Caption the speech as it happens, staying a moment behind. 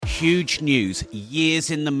huge news,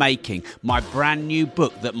 years in the making. My brand new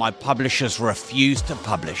book that my publishers refuse to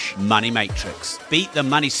publish, Money Matrix. Beat the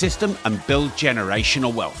money system and build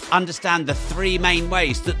generational wealth. Understand the three main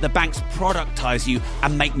ways that the banks productize you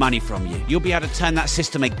and make money from you. You'll be able to turn that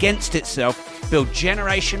system against itself, build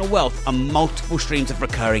generational wealth and multiple streams of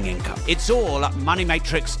recurring income. It's all at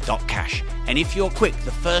moneymatrix.cash. And if you're quick,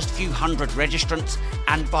 the first few hundred registrants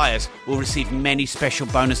and buyers will receive many special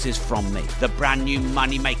bonuses from me. The brand new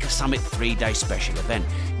Moneymaker Summit 3-day special event.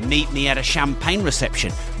 Meet me at a champagne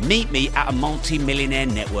reception. Meet me at a multi-millionaire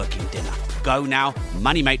networking dinner. Go now,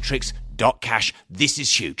 moneymatrix.cash. This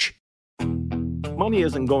is huge. Money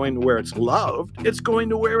isn't going to where it's loved. It's going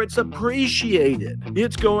to where it's appreciated.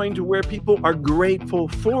 It's going to where people are grateful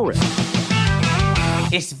for it.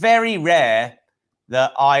 It's very rare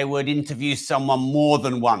that I would interview someone more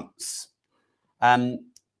than once. And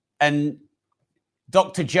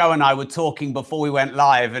Dr. Joe and I were talking before we went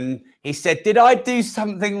live, and he said, did I do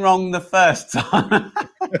something wrong the first time?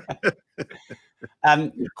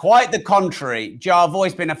 Quite the contrary. Joe, I've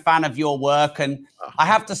always been a fan of your work, and I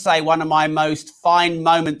have to say one of my most fine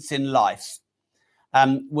moments in life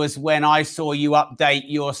was when I saw you update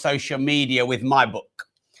your social media with my book.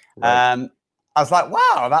 Right. I was like,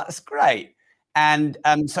 wow, that's great. And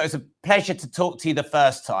so it's a pleasure to talk to you the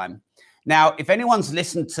first time. Now, if anyone's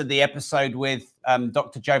listened to the episode with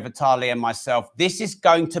Dr. Joe Vitale and myself, this is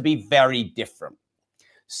going to be very different.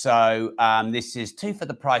 So this is 2 for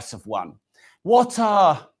the price of 1. What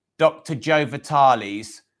are Dr. Joe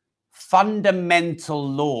Vitale's fundamental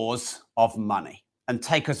laws of money? And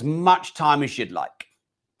take as much time as you'd like.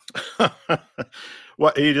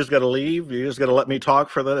 What, you just got to leave? You just got to let me talk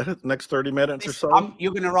for the next 30 minutes or so?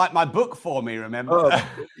 You're going to write my book for me, remember? Oh,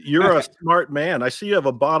 you're a smart man. I see you have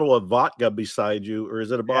a bottle of vodka beside you, or is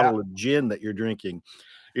it a bottle of gin that you're drinking?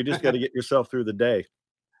 You just got to get yourself through the day.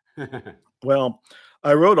 Well,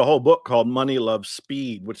 I wrote a whole book called Money Loves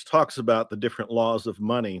Speed, which talks about the different laws of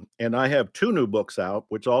money. And I have 2 new books out,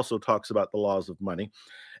 which also talks about the laws of money.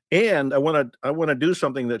 And I want to do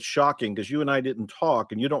something that's shocking, because you and I didn't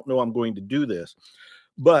talk, and you don't know I'm going to do this.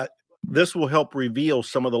 But this will help reveal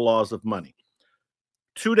some of the laws of money.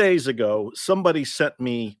 2 days ago, somebody sent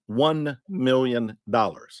me $1 million.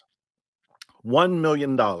 $1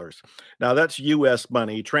 million. Now, that's U.S.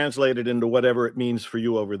 money, translated into whatever it means for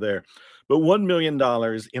you over there. But $1 million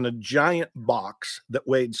in a giant box that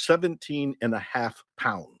weighed 17.5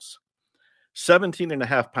 pounds.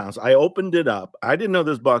 17.5 pounds. I opened it up. I didn't know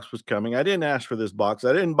this box was coming. I didn't ask for this box.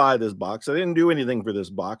 I didn't buy this box. I didn't do anything for this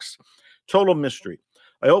box. Total mystery.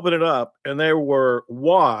 I opened it up, and there were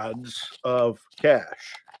wads of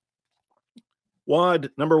cash.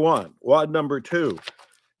 Wad number 1, wad number 2,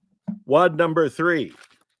 wad number 3,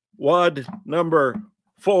 wad number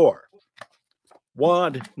 4,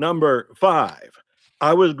 wad number 5.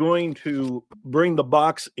 I was going to bring the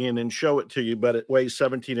box in and show it to you, but it weighs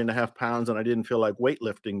 17.5 pounds, and I didn't feel like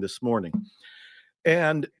weightlifting this morning.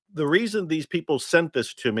 And the reason these people sent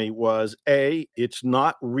this to me was, A, it's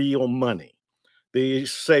not real money. They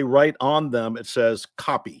say right on them, it says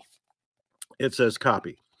copy. It says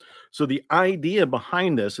copy. So the idea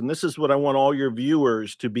behind this, and this is what I want all your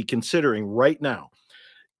viewers to be considering right now.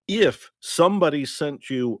 If somebody sent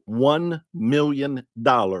you $1 million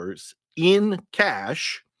in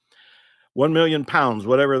cash, 1 million pounds,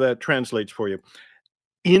 whatever that translates for you,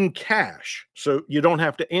 in cash, so you don't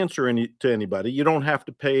have to answer to anybody. You don't have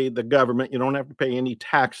to pay the government. You don't have to pay any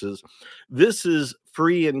taxes. This is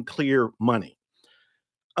free and clear money.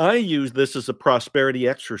 I use this as a prosperity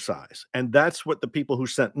exercise, and that's what the people who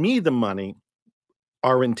sent me the money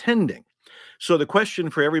are intending. So the question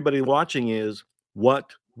for everybody watching is,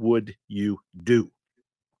 what would you do?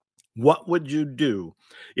 What would you do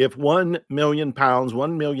if 1 million pounds,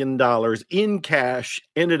 $1 million in cash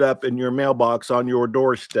ended up in your mailbox on your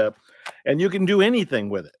doorstep, and you can do anything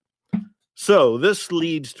with it? So this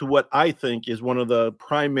leads to what I think is one of the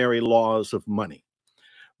primary laws of money.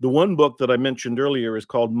 The one book that I mentioned earlier is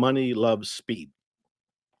called Money Loves Speed.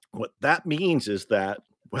 What that means is that,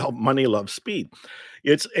 well, money loves speed.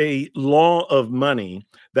 It's a law of money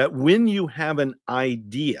that when you have an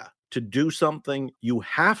idea to do something, you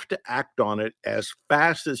have to act on it as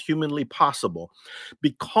fast as humanly possible,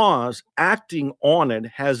 because acting on it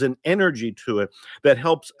has an energy to it that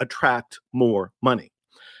helps attract more money.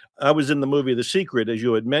 I was in the movie The Secret, as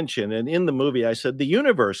you had mentioned, and in the movie I said the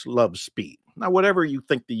universe loves speed. Now, whatever you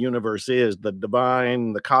think the universe is, the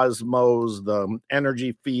divine, the cosmos, the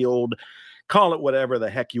energy field, call it whatever the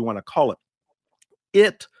heck you want to call it,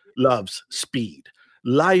 it loves speed.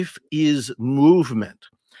 Life is movement.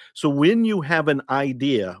 So when you have an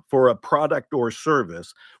idea for a product or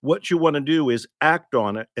service, what you want to do is act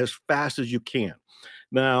on it as fast as you can.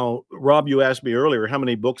 Now, Rob, you asked me earlier how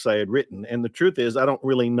many books I had written, and the truth is I don't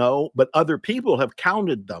really know, but other people have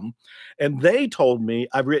counted them, and they told me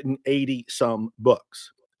I've written 80 some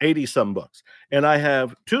books. 80 some books. And I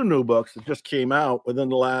have 2 new books that just came out within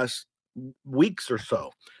the last weeks or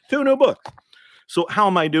so. 2 new books. So how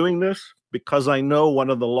am I doing this? Because I know one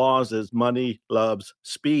of the laws is money loves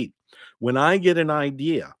speed. When I get an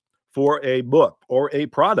idea for a book or a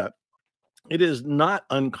product, it is not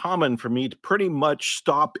uncommon for me to pretty much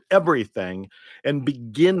stop everything and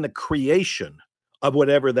begin the creation of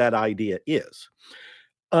whatever that idea is.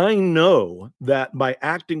 I know that by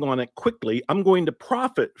acting on it quickly, I'm going to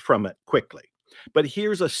profit from it quickly. But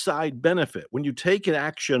here's a side benefit. When you take an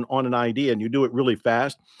action on an idea and you do it really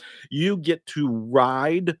fast, you get to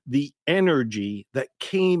ride the energy that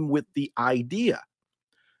came with the idea.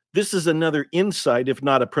 This is another insight, if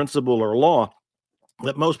not a principle or law,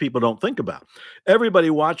 that most people don't think about. Everybody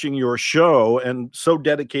watching your show and so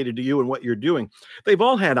dedicated to you and what you're doing, they've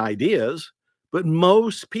all had ideas, but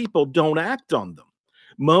most people don't act on them.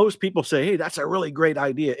 Most people say, hey, that's a really great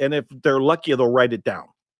idea. And if they're lucky, they'll write it down.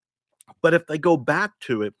 But if they go back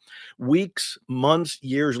to it weeks, months,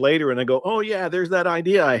 years later, and they go, oh, yeah, there's that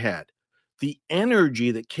idea I had. The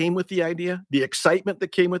energy that came with the idea, the excitement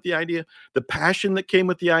that came with the idea, the passion that came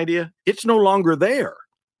with the idea, it's no longer there.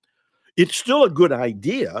 It's still a good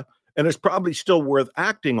idea, and it's probably still worth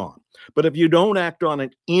acting on. But if you don't act on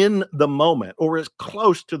it in the moment or as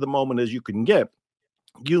close to the moment as you can get,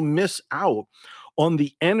 you miss out on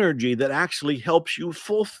the energy that actually helps you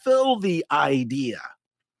fulfill the idea.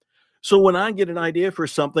 So when I get an idea for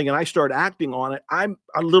something and I start acting on it, I'm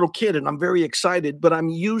a little kid and I'm very excited, but I'm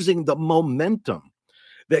using the momentum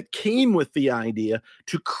that came with the idea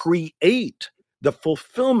to create the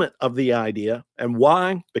fulfillment of the idea. And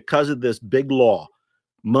why? Because of this big law.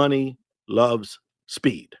 Money loves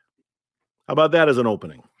speed. How about that as an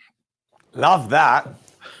opening? Love that.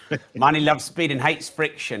 Money loves speed and hates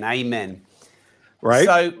friction. Amen. Right.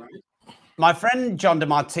 So my friend John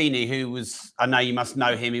DeMartini, who was, I know you must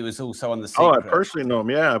know him. He was also on The Secret. Oh, I personally know him.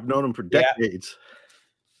 Yeah, I've known him for decades.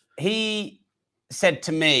 Yeah. He said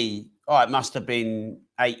to me, it must have been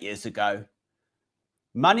 8 years ago,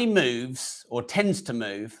 money moves or tends to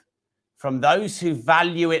move from those who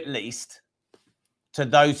value it least to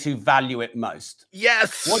those who value it most.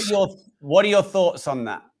 Yes. What are your thoughts on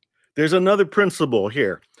that? There's another principle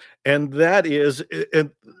here, and that is,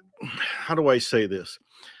 how do I say this?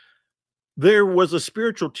 There was a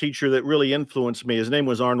spiritual teacher that really influenced me. His name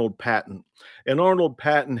was Arnold Patton. And Arnold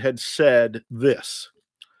Patton had said this: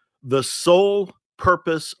 the sole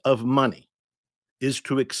purpose of money is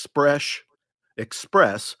to express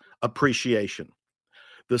appreciation.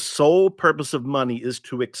 The sole purpose of money is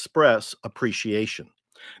to express appreciation.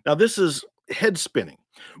 Now, this is head spinning.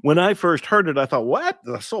 When I first heard it, I thought, what?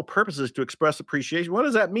 The sole purpose is to express appreciation? What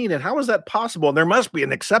does that mean? And how is that possible? And there must be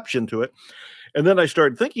an exception to it. And then I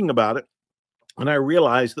started thinking about it. And I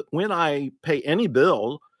realized that when I pay any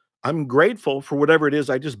bill, I'm grateful for whatever it is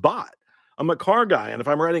I just bought. I'm a car guy, and if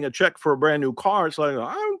I'm writing a check for a brand new car, it's like,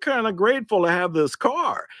 I'm kind of grateful to have this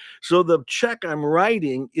car. So the check I'm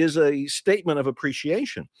writing is a statement of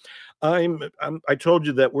appreciation. I told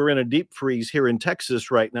you that we're in a deep freeze here in Texas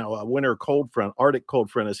right now. A winter cold front, Arctic cold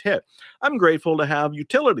front has hit. I'm grateful to have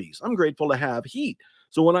utilities. I'm grateful to have heat.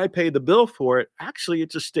 So when I pay the bill for it, actually,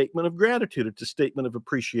 it's a statement of gratitude. It's a statement of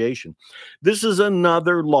appreciation. This is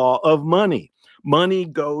another law of money. Money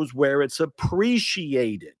goes where it's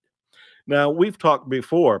appreciated. Now, we've talked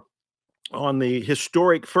before on the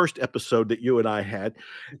historic first episode that you and I had,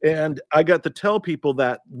 and I got to tell people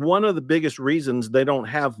that one of the biggest reasons they don't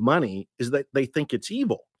have money is that they think it's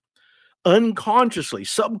evil. Unconsciously,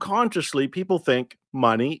 subconsciously, people think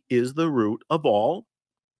money is the root of all.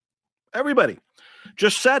 Everybody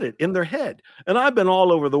just said it in their head. And I've been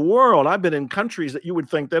all over the world. I've been in countries that you would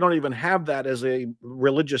think they don't even have that as a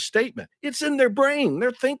religious statement. It's in their brain.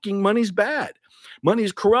 They're thinking money's bad.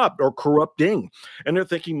 Money's corrupt or corrupting, and they're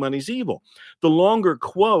thinking money's evil. The longer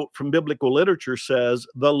quote from biblical literature says,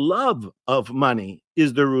 the love of money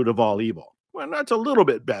is the root of all evil. Well, that's a little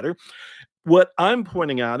bit better. What I'm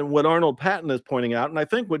pointing out and what Arnold Patton is pointing out, and I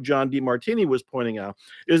think what John DeMartini was pointing out,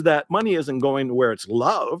 is that money isn't going to where it's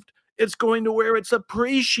loved. It's going to where it's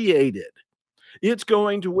appreciated. It's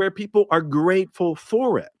going to where people are grateful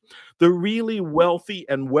for it. The really wealthy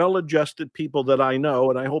and well-adjusted people that I know,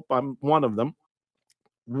 and I hope I'm one of them,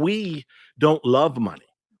 we don't love money.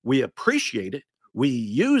 We appreciate it. We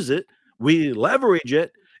use it. We leverage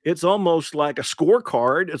it. It's almost like a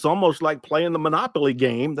scorecard. It's almost like playing the Monopoly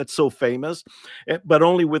game that's so famous, but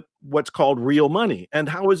only with what's called real money. And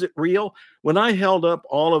how is it real? When I held up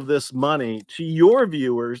all of this money to your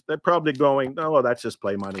viewers, they're probably going, oh, that's just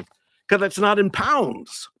play money, because it's not in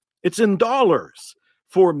pounds, it's in dollars.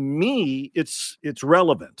 For me, it's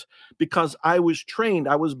relevant because I was trained,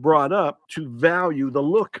 I was brought up to value the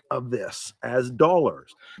look of this as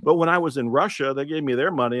dollars. But when I was in Russia, they gave me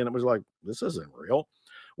their money and it was like, this isn't real.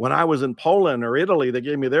 When I was in Poland or Italy, they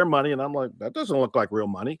gave me their money and I'm like, that doesn't look like real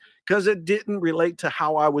money, because it didn't relate to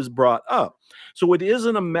how I was brought up. So it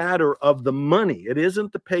isn't a matter of the money. It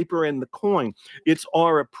isn't the paper and the coin. It's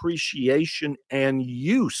our appreciation and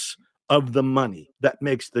use of the money that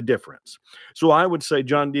makes the difference. So I would say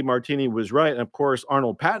John DeMartini was right. And of course,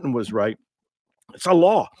 Arnold Patton was right. It's a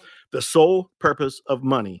law. The sole purpose of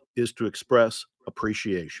money is to express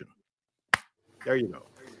appreciation. There you go.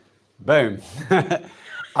 Boom.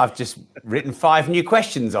 I've just written 5 new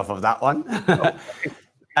questions off of that one.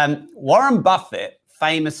 Warren Buffett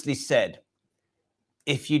famously said,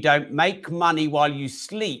 if you don't make money while you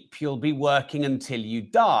sleep, you'll be working until you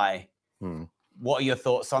die. What are your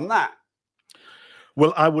thoughts on that?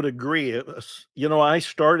 Well, I would agree. You know, I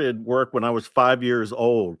started work when I was 5 years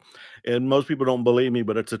old, and most people don't believe me,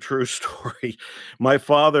 but it's a true story. My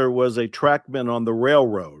father was a trackman on the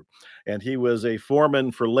railroad, and he was a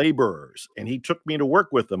foreman for laborers, and he took me to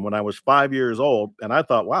work with him when I was 5 years old, and I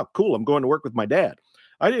thought, wow, cool, I'm going to work with my dad.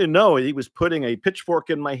 I didn't know he was putting a pitchfork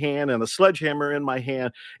in my hand and a sledgehammer in my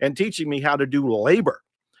hand and teaching me how to do labor.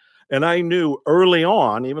 And I knew early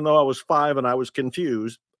on, even though I was 5 and I was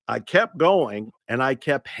confused, I kept going and I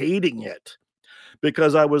kept hating it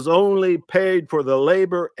because I was only paid for the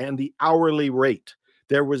labor and the hourly rate.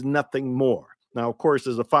 There was nothing more. Now, of course,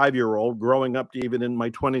 as a 5-year-old growing up to even in my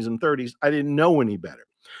 20s and 30s, I didn't know any better.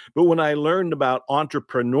 But when I learned about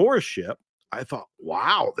entrepreneurship, I thought,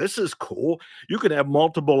 wow, this is cool. You can have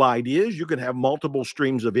multiple ideas. You can have multiple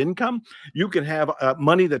streams of income. You can have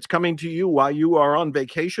money that's coming to you while you are on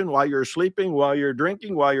vacation, while you're sleeping, while you're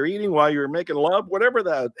drinking, while you're eating, while you're making love, whatever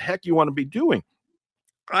the heck you want to be doing.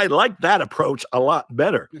 I like that approach a lot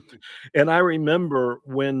better. And I remember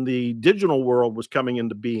when the digital world was coming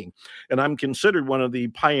into being, and I'm considered one of the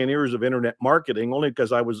pioneers of internet marketing only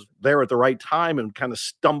because I was there at the right time and kind of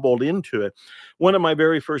stumbled into it. One of my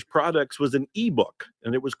very first products was an ebook,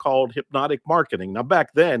 and it was called Hypnotic Marketing. Now,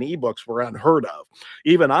 back then, ebooks were unheard of.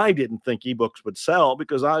 Even I didn't think ebooks would sell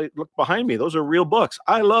because I look behind me. Those are real books.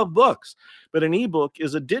 I love books. But an ebook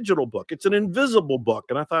is a digital book. It's an invisible book.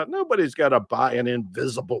 And I thought, nobody's got to buy an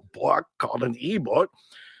invisible book called an ebook.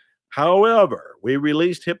 However, we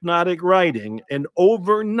released Hypnotic Writing, and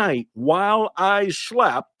overnight, while I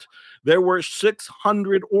slept, there were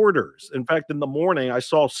 600 orders. In fact, in the morning, I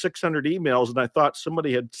saw 600 emails, and I thought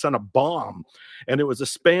somebody had sent a bomb, and it was a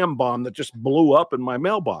spam bomb that just blew up in my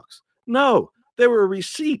mailbox. No, they were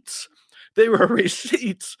receipts. They were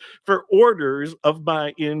receipts for orders of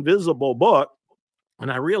my invisible book. And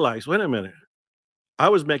I realized, wait a minute, I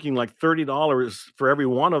was making like $30 for every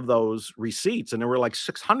one of those receipts, and there were like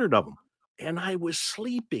 600 of them. And I was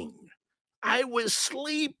sleeping. I was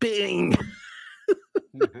sleeping.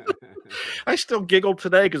 I still giggle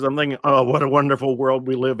today because I'm thinking, oh, what a wonderful world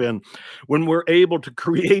we live in when we're able to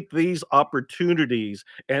create these opportunities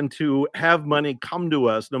and to have money come to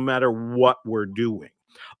us no matter what we're doing.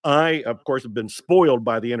 I, of course, have been spoiled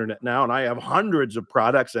by the internet now, and I have hundreds of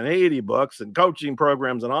products and 80 books and coaching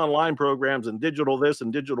programs and online programs and digital this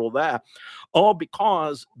and digital that, all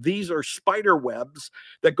because these are spider webs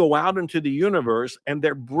that go out into the universe, and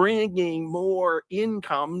they're bringing more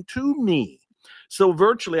income to me. So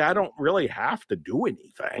virtually, I don't really have to do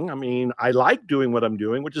anything. I mean, I like doing what I'm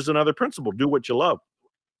doing, which is another principle. Do what you love.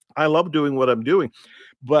 I love doing what I'm doing,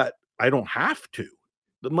 but I don't have to.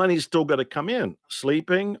 The money's still got to come in,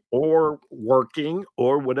 sleeping or working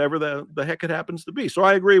or whatever the heck it happens to be. So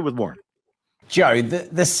I agree with Warren. Joe,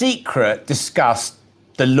 the Secret discussed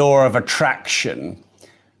the law of attraction.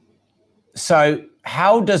 So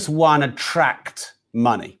how does one attract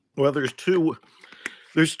money? Well, there's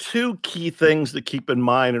two key things to keep in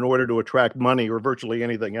mind in order to attract money or virtually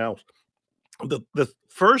anything else. The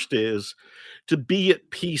first is to be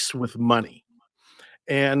at peace with money.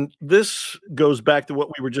 And this goes back to what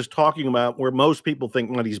we were just talking about, where most people think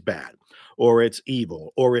money's bad or it's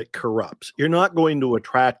evil or it corrupts. You're not going to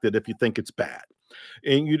attract it if you think it's bad.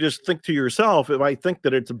 And you just think to yourself, if I think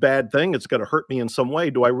that it's a bad thing, it's going to hurt me in some way,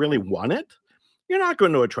 do I really want it? You're not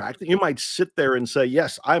going to attract it. You might sit there and say,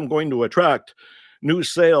 yes, I'm going to attract new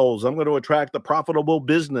sales. I'm going to attract the profitable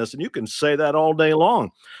business. And you can say that all day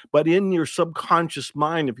long. But in your subconscious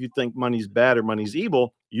mind, if you think money's bad or money's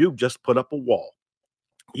evil, you've just put up a wall.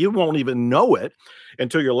 You won't even know it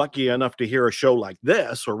until you're lucky enough to hear a show like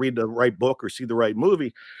this or read the right book or see the right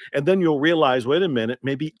movie. And then you'll realize, wait a minute,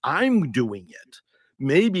 maybe I'm doing it.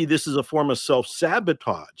 Maybe this is a form of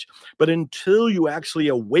self-sabotage. But until you actually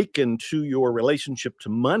awaken to your relationship to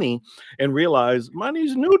money and realize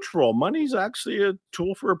money's neutral, money's actually a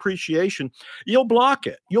tool for appreciation, you'll block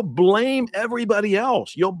it. You'll blame everybody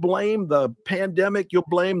else. You'll blame the pandemic. You'll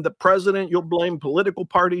blame the president. You'll blame political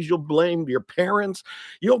parties. You'll blame your parents.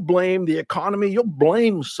 You'll blame the economy. You'll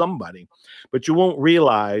blame somebody. But you won't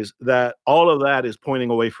realize that all of that is pointing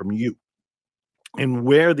away from you. And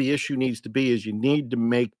where the issue needs to be is you need to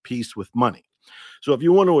make peace with money. So if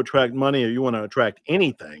you want to attract money or you want to attract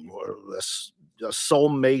anything, or a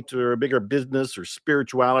soulmate or a bigger business or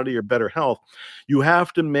spirituality or better health, you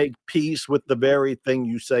have to make peace with the very thing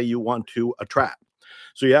you say you want to attract.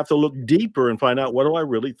 So you have to look deeper and find out, what do I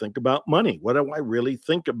really think about money? What do I really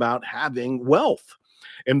think about having wealth?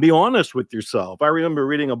 And be honest with yourself. I remember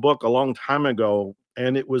reading a book a long time ago,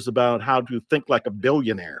 and it was about how to think like a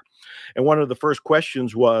billionaire. And one of the first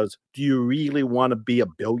questions was, do you really want to be a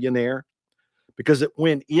billionaire? Because it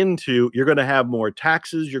went into, you're going to have more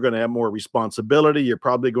taxes, you're going to have more responsibility, you're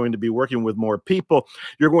probably going to be working with more people,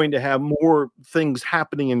 you're going to have more things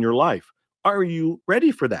happening in your life. Are you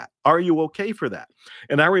ready for that? Are you okay for that?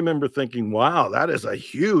 And I remember thinking, wow, that is a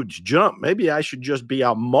huge jump. Maybe I should just be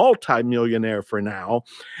a multimillionaire for now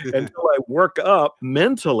until I work up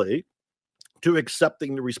mentally to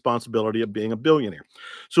accepting the responsibility of being a billionaire.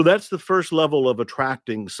 So that's the first level of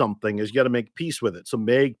attracting something, is you got to make peace with it. So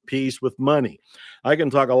make peace with money. I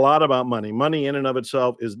can talk a lot about money. Money in and of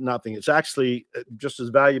itself is nothing. It's actually just as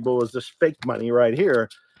valuable as this fake money right here,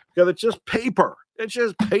 because it's just paper. It's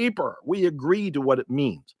just paper. We agree to what it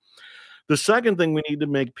means. The second thing we need to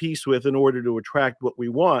make peace with in order to attract what we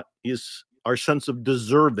want is our sense of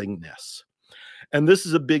deservingness. And this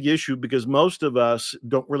is a big issue because most of us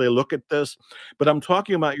don't really look at this, but I'm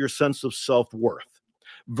talking about your sense of self-worth.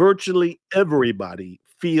 Virtually everybody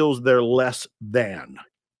feels they're less than.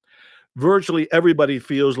 Virtually everybody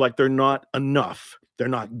feels like they're not enough. They're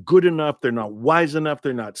not good enough. They're not wise enough.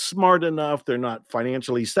 They're not smart enough. They're not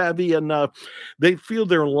financially savvy enough. They feel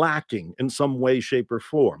they're lacking in some way, shape, or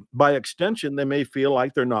form. By extension, they may feel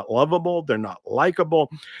like they're not lovable. They're not likable,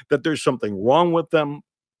 that there's something wrong with them.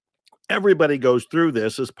 Everybody goes through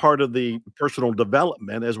this as part of the personal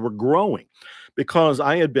development as we're growing. Because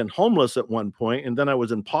I had been homeless at one point, and then I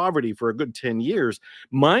was in poverty for a good 10 years,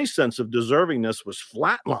 my sense of deservingness was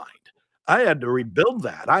flatlined. I had to rebuild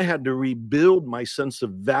that. I had to rebuild my sense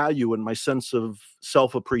of value and my sense of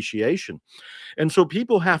self-appreciation. And so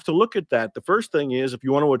people have to look at that. The first thing is, if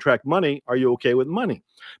you want to attract money, are you okay with money?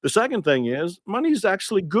 The second thing is, money is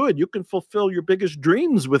actually good. You can fulfill your biggest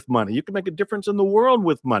dreams with money. You can make a difference in the world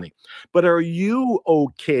with money. But are you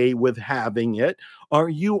okay with having it? Are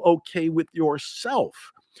you okay with yourself?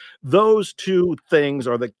 Those two things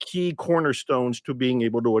are the key cornerstones to being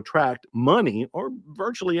able to attract money or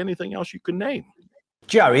virtually anything else you can name.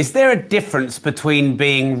 Joe, is there a difference between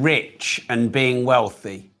being rich and being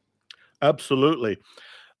wealthy? Absolutely.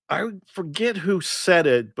 I forget who said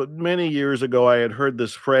it, but many years ago I had heard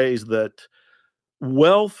this phrase that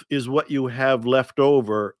wealth is what you have left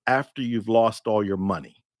over after you've lost all your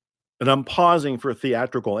money. And I'm pausing for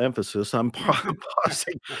theatrical emphasis. I'm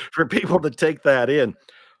pausing for people to take that in.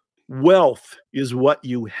 Wealth is what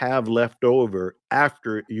you have left over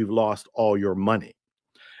after you've lost all your money.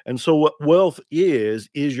 And so what wealth is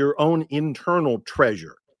your own internal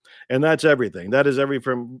treasure. And that's everything. That is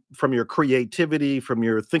everything from your creativity, from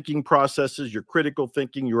your thinking processes, your critical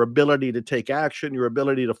thinking, your ability to take action, your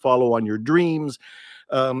ability to follow on your dreams,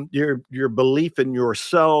 your belief in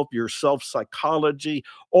yourself, your self-psychology.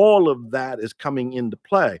 All of that is coming into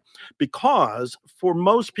play. Because for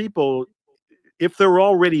most people, if they're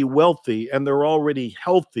already wealthy and they're already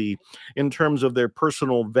healthy in terms of their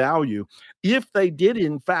personal value, if they did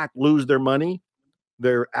in fact lose their money,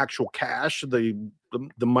 their actual cash, the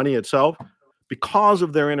money itself, because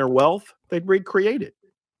of their inner wealth, they'd recreate it.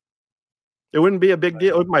 It wouldn't be a big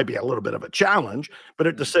deal. It might be a little bit of a challenge, but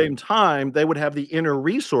at the same time, they would have the inner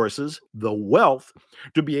resources, the wealth,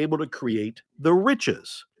 to be able to create the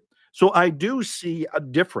riches. So I do see a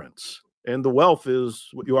difference, and the wealth is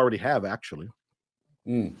what you already have, actually.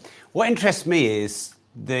 What interests me is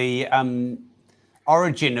the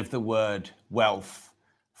origin of the word wealth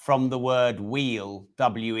from the word wheel,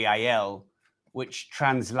 W-E-A-L, which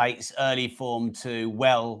translates early form to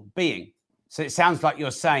well-being. So it sounds like you're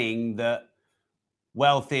saying that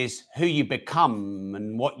wealth is who you become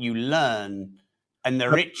and what you learn, and the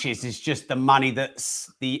riches is just the money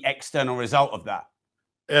that's the external result of that.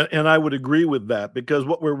 And I would agree with that, because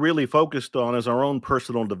what we're really focused on is our own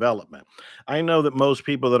personal development. I know that most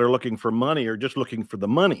people that are looking for money are just looking for the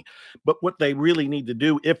money, but what they really need to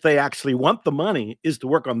do, if they actually want the money, is to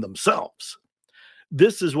work on themselves.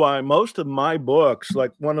 This is why most of my books,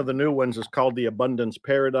 like one of the new ones is called The Abundance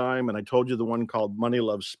Paradigm, and I told you the one called Money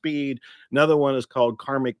Loves Speed. Another one is called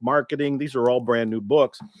Karmic Marketing. These are all brand new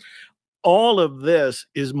books. All of this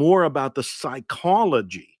is more about the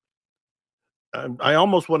psychology. I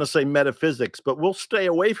almost want to say metaphysics, but we'll stay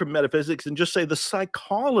away from metaphysics and just say the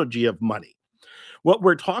psychology of money. What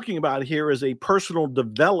we're talking about here is a personal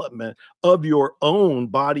development of your own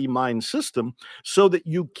body, mind system so that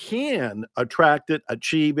you can attract it,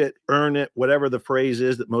 achieve it, earn it, whatever the phrase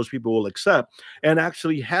is that most people will accept, and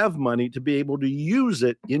actually have money to be able to use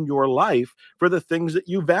it in your life for the things that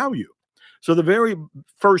you value. So the very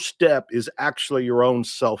first step is actually your own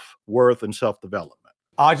self-worth and self-development.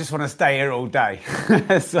 I just want to stay here all day.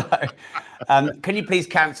 So can you please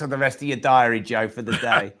cancel the rest of your diary, Joe, for the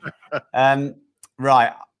day?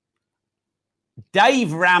 Right.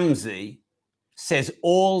 Dave Ramsey says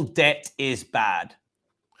all debt is bad.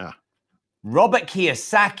 Robert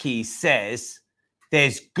Kiyosaki says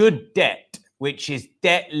there's good debt, which is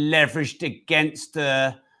debt leveraged against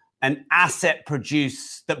an asset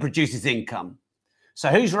that produces income. So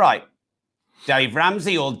who's right? Dave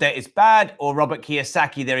Ramsey, all debt is bad, or Robert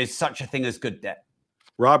Kiyosaki, there is such a thing as good debt?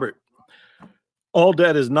 Robert, all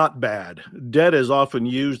debt is not bad. Debt is often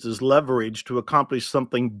used as leverage to accomplish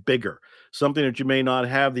something bigger, something that you may not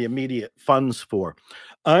have the immediate funds for.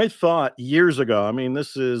 I thought years ago, I mean,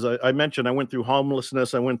 I mentioned I went through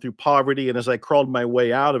homelessness, I went through poverty, and as I crawled my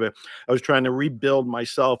way out of it, I was trying to rebuild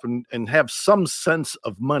myself and have some sense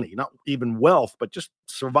of money, not even wealth, but just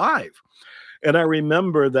survive. And I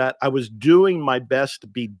remember that I was doing my best to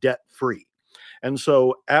be debt-free. And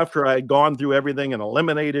so after I had gone through everything and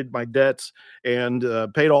eliminated my debts and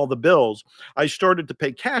paid all the bills, I started to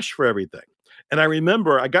pay cash for everything. And I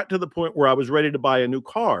remember I got to the point where I was ready to buy a new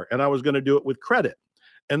car, and I was going to do it with credit.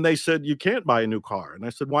 And they said, you can't buy a new car. And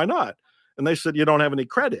I said, why not? And they said, you don't have any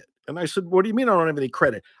credit. And I said, what do you mean I don't have any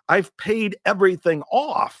credit? I've paid everything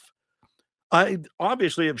off. I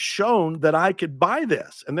obviously have shown that I could buy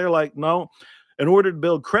this. And they're like, no, in order to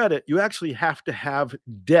build credit, you actually have to have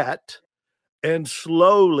debt and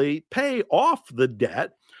slowly pay off the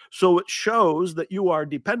debt. So it shows that you are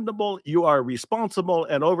dependable, you are responsible,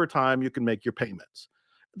 and over time you can make your payments.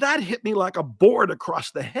 That hit me like a board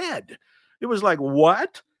across the head. It was like,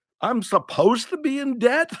 what? I'm supposed to be in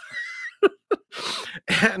debt?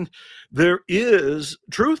 And there is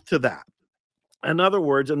truth to that. In other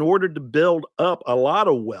words, in order to build up a lot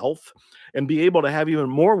of wealth and be able to have even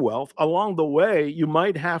more wealth, along the way, you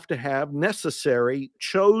might have to have necessary,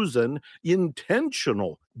 chosen,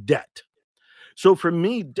 intentional debt. So for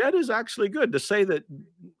me, debt is actually good. To say that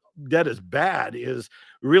debt is bad is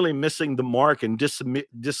really missing the mark and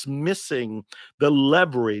dismissing the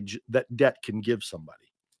leverage that debt can give somebody.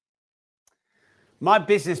 My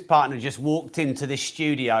business partner just walked into this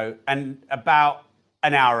studio, and about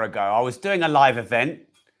an hour ago, I was doing a live event,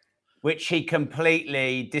 which he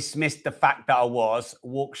completely dismissed the fact that I was,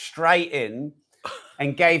 walked straight in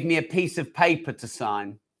and gave me a piece of paper to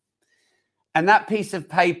sign. And that piece of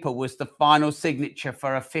paper was the final signature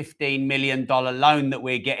for a $15 million loan that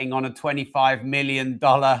we're getting on a $25 million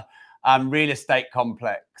real estate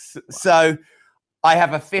complex. Wow. So I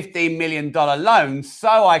have a $15 million loan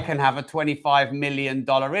so I can have a $25 million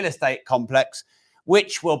real estate complex,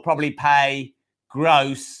 which will probably pay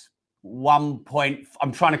gross I'm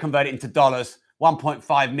trying to convert it into dollars,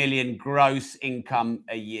 1.5 million gross income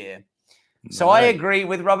a year. So I agree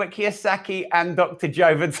with Robert Kiyosaki and Dr.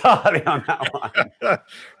 Joe Vitale on that one.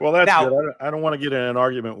 Well, that's good. I don't want to get in an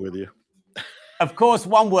argument with you. Of course,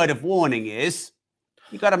 one word of warning is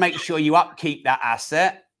you got to make sure you upkeep that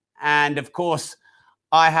asset. And of course,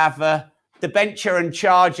 I have a debenture and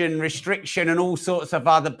charge and restriction and all sorts of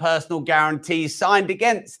other personal guarantees signed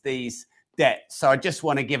against these debts. So I just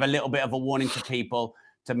want to give a little bit of a warning to people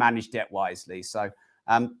to manage debt wisely. So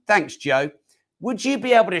thanks, Joe. Would you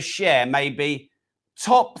be able to share maybe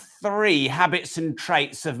top 3 habits and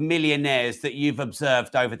traits of millionaires that you've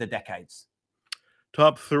observed over the decades?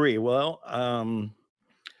 Top 3. Well, I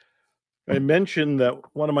mentioned that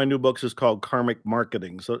one of my new books is called Karmic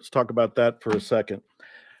Marketing. So let's talk about that for a second.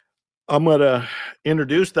 I'm going to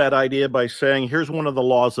introduce that idea by saying, here's one of the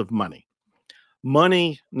laws of money.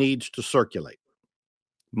 Money needs to circulate.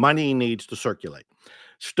 Money needs to circulate.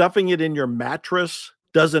 Stuffing it in your mattress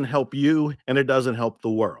doesn't help you, and it doesn't help the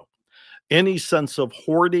world. Any sense of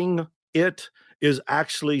hoarding it is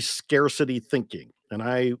actually scarcity thinking. And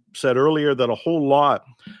I said earlier that a whole lot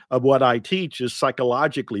of what I teach is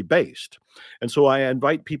psychologically based. And so I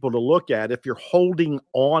invite people to look at, if you're holding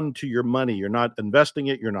on to your money, you're not investing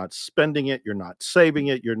it, you're not spending it, you're not saving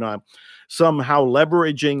it, you're not somehow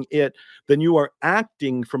leveraging it, then you are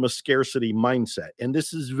acting from a scarcity mindset. And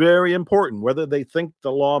this is very important, whether they think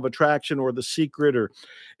the law of attraction or the secret or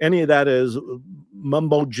any of that is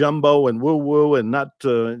mumbo jumbo and woo woo and not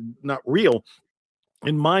real.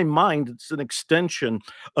 In my mind, it's an extension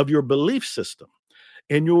of your belief system,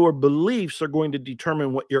 and your beliefs are going to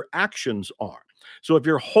determine what your actions are. So if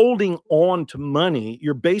you're holding on to money,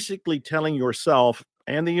 you're basically telling yourself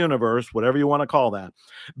and the universe, whatever you want to call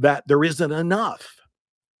that there isn't enough.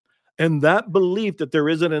 And that belief that there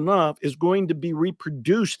isn't enough is going to be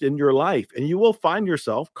reproduced in your life, and you will find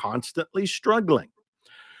yourself constantly struggling.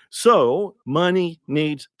 So money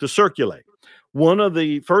needs to circulate. One of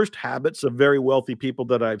the first habits of very wealthy people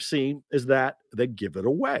that I've seen is that they give it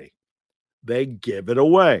away. They give it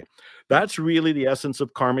away. That's really the essence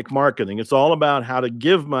of karmic marketing. It's all about how to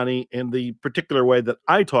give money in the particular way that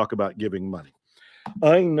I talk about giving money.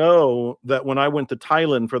 I know that when I went to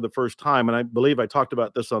Thailand for the first time, and I believe I talked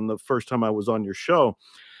about this on the first time I was on your show,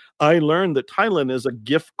 I learned that Thailand is a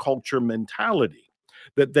gift culture mentality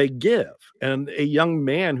that they give. And a young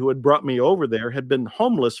man who had brought me over there had been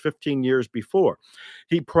homeless 15 years before.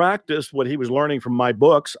 He practiced what he was learning from my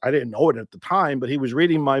books. I didn't know it at the time, but he was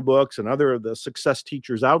reading my books and other of the success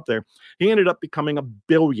teachers out there. He ended up becoming a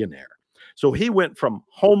billionaire. So he went from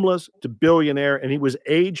homeless to billionaire, and he was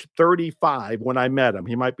age 35 when I met him.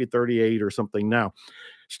 He might be 38 or something now.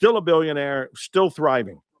 Still a billionaire, still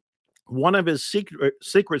thriving. One of his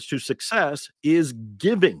secrets to success is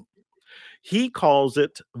giving. He calls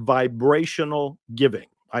it vibrational giving.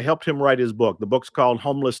 I helped him write his book. The book's called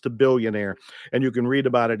Homeless to Billionaire, and you can read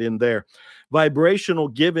about it in there. Vibrational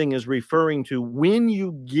giving is referring to when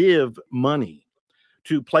you give money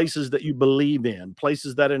to places that you believe in,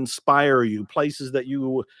 places that inspire you, places that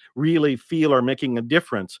you really feel are making a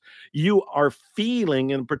difference, you are feeling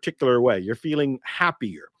in a particular way. You're feeling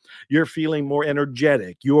happier. You're feeling more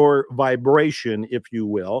energetic. Your vibration, if you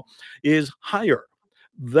will, is higher.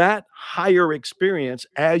 That higher experience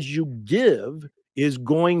as you give is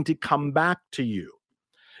going to come back to you.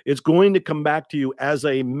 It's going to come back to you as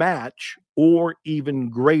a match or even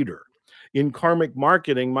greater. In karmic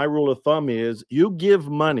marketing, my rule of thumb is you give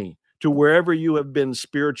money to wherever you have been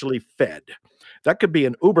spiritually fed. That could be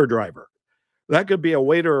an Uber driver. That could be a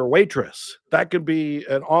waiter or waitress. That could be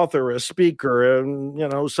an author, a speaker,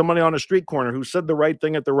 and somebody on a street corner who said the right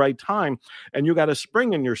thing at the right time, and you got a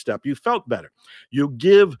spring in your step. You felt better. You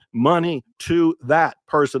give money to that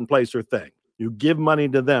person, place, or thing. You give money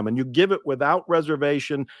to them, and you give it without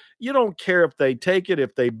reservation. You don't care if they take it,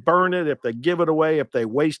 if they burn it, if they give it away, if they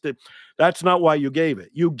waste it. That's not why you gave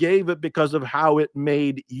it. You gave it because of how it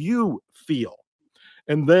made you feel.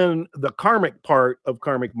 And then the karmic part of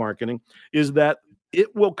karmic marketing is that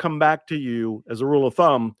it will come back to you, as a rule of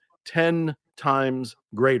thumb, 10 times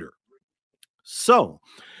greater. So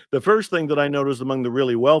the first thing that I noticed among the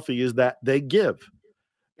really wealthy is that they give.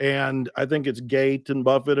 And I think it's Gates and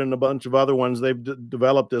Buffett and a bunch of other ones. They've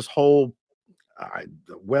developed this whole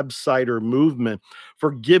website or movement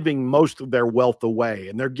for giving most of their wealth away.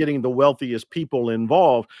 And they're getting the wealthiest people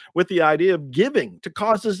involved with the idea of giving to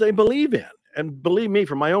causes they believe in. And believe me,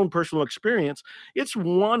 from my own personal experience, it's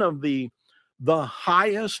one of the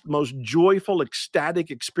highest, most joyful,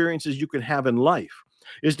 ecstatic experiences you can have in life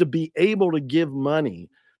is to be able to give money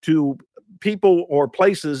to people or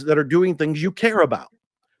places that are doing things you care about.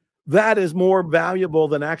 That is more valuable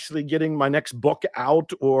than actually getting my next book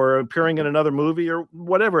out or appearing in another movie or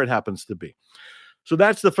whatever it happens to be. So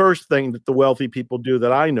that's the first thing that the wealthy people do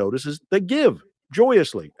that I notice is they give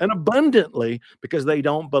joyously and abundantly because they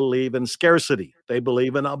don't believe in scarcity. They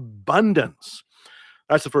believe in abundance.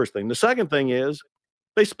 That's the first thing. The second thing is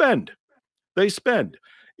they spend. They spend.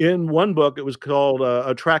 In one book, it was called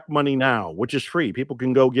Attract Money Now, which is free. People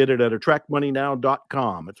can go get it at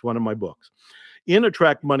attractmoneynow.com. It's one of my books. In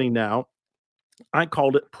Attract Money Now, I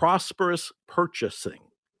called it prosperous purchasing.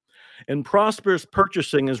 And prosperous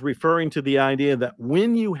purchasing is referring to the idea that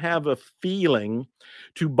when you have a feeling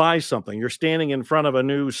to buy something, you're standing in front of a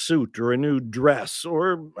new suit or a new dress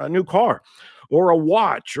or a new car or a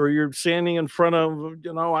watch, or you're standing in front of,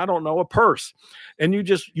 I don't know, a purse, and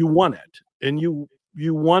you want it. And you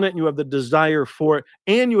you want it and you have the desire for it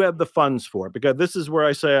and you have the funds for it. Because this is where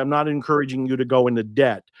I say I'm not encouraging you to go into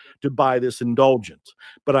debt to buy this indulgence,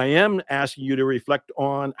 but I am asking you to reflect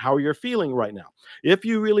on how you're feeling right now. If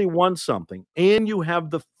you really want something and you have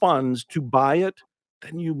the funds to buy it,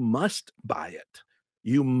 then you must buy it.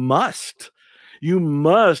 You must. You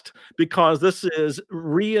must, because this is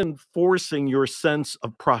reinforcing your sense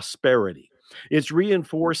of prosperity. It's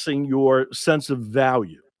reinforcing your sense of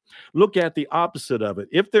value. Look at the opposite of it.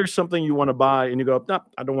 If there's something you want to buy and you go, no,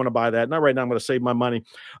 I don't want to buy that. Not right now. I'm going to save my money.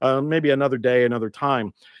 Maybe another day, another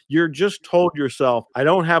time. You're just told yourself, I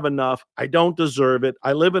don't have enough. I don't deserve it.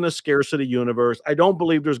 I live in a scarcity universe. I don't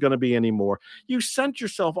believe there's going to be any more. You sent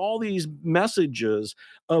yourself all these messages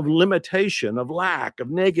of limitation, of lack, of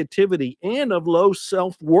negativity, and of low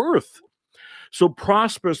self-worth. So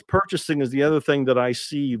prosperous purchasing is the other thing that I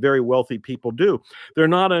see very wealthy people do. They're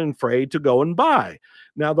not afraid to go and buy.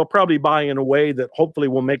 Now, they'll probably buy in a way that hopefully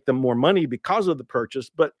will make them more money because of the purchase,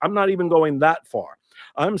 but I'm not even going that far.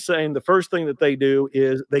 I'm saying the first thing that they do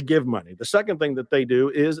is they give money. The second thing that they do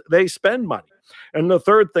is they spend money. And the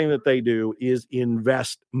third thing that they do is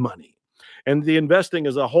invest money. And the investing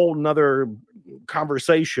is a whole nother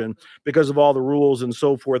conversation because of all the rules and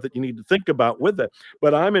so forth that you need to think about with it.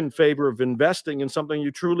 But I'm in favor of investing in something you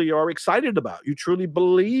truly are excited about, you truly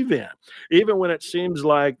believe in, even when it seems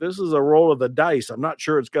like this is a roll of the dice. I'm not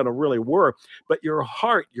sure it's going to really work, but your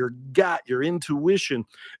heart, your gut, your intuition,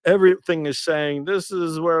 everything is saying, this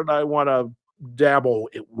is where I want to dabble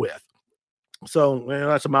it with. So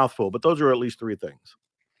that's a mouthful, but those are at least three things.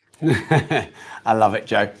 I love it,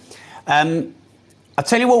 Joe. I'll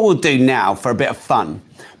tell you what we'll do now for a bit of fun.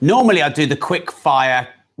 Normally I do the quick fire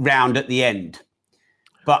round at the end,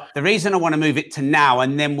 but the reason I want to move it to now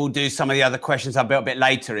and then we'll do some of the other questions a bit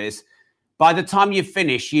later is by the time you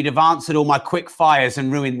finish, you'd have answered all my quick fires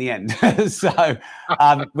and ruined the end. So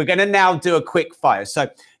we're going to now do a quick fire. So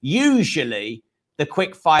usually the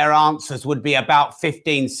quick fire answers would be about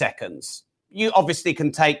 15 seconds. You obviously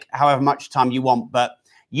can take however much time you want, but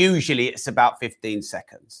usually it's about 15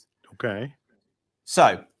 seconds. Okay.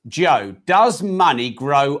 So, Joe, does money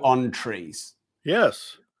grow on trees?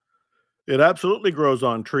 Yes, it absolutely grows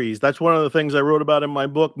on trees. That's one of the things I wrote about in my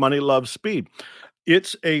book, Money Loves Speed.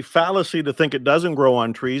 It's a fallacy to think it doesn't grow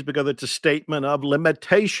on trees because it's a statement of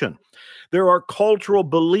limitation. There are cultural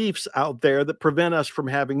beliefs out there that prevent us from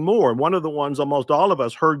having more. And one of the ones almost all of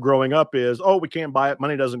us heard growing up is, oh, we can't buy it.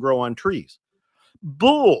 Money doesn't grow on trees.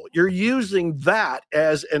 Bull. You're using that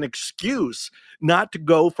as an excuse not to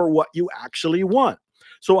go for what you actually want.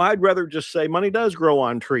 So I'd rather just say money does grow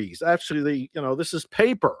on trees. Actually, this is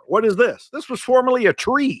paper. What is this? This was formerly a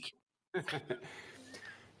tree.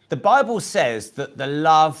 The Bible says that the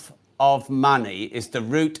love of money is the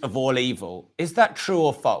root of all evil. Is that true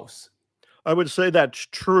or false? I would say that's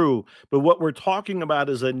true, but what we're talking about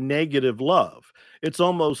is a negative love. It's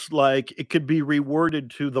almost like it could be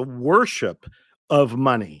reworded to the worship of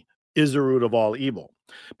money is the root of all evil,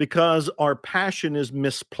 because our passion is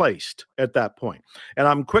misplaced at that point. And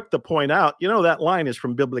I'm quick to point out, that line is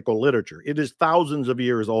from biblical literature. It is thousands of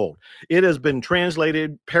years old. It has been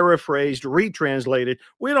translated, paraphrased, retranslated.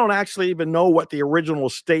 We don't actually even know what the original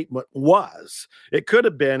statement was. It could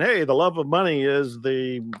have been, hey, the love of money is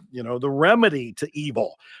the remedy to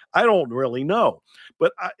evil. I don't really know.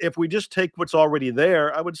 But if we just take what's already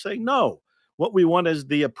there, I would say no. What we want is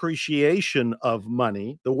the appreciation of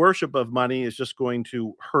money. The worship of money is just going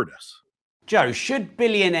to hurt us. Joe, should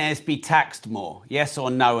billionaires be taxed more? Yes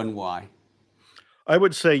or no, and why? I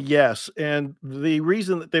would say yes. And the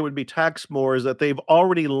reason that they would be taxed more is that they've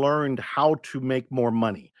already learned how to make more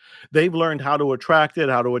money. They've learned how to attract it,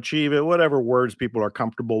 how to achieve it, whatever words people are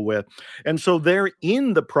comfortable with. And so they're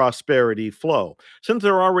in the prosperity flow. Since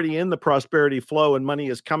they're already in the prosperity flow and money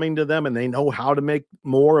is coming to them and they know how to make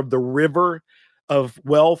more of the river of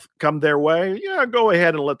wealth come their way, yeah, go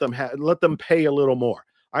ahead and let them pay a little more.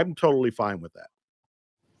 I'm totally fine with that.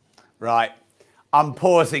 Right. I'm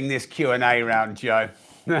pausing this Q&A round, Joe.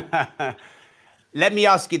 Let me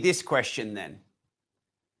ask you this question then.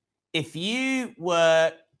 If you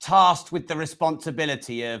were tasked with the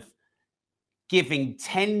responsibility of giving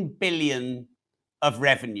 10 billion of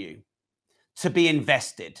revenue to be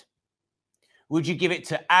invested, would you give it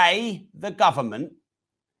to A, the government,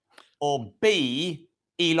 or B,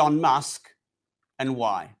 Elon Musk, and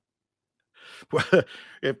why? Well,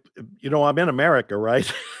 I'm in America,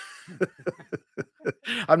 right?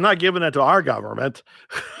 I'm not giving it to our government.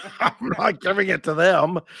 I'm not giving it to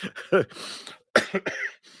them.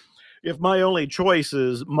 If my only choice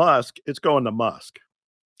is Musk, it's going to Musk.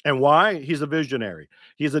 And why? He's a visionary.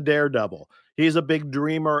 He's a daredevil. He's a big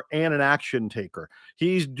dreamer and an action taker.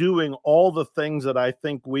 He's doing all the things that I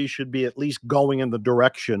think we should be at least going in the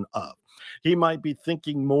direction of. He might be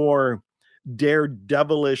thinking more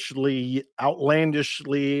daredevilishly,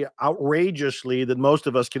 outlandishly, outrageously than most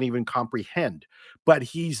of us can even comprehend, but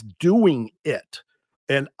he's doing it.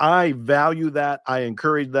 And I value that. I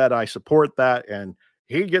encourage that. I support that. And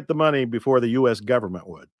he'd get the money before the US government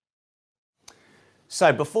would.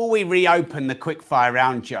 So before we reopen the quickfire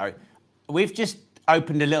round, Joe, we've just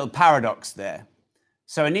opened a little paradox there.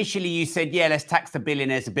 So initially you said, yeah, let's tax the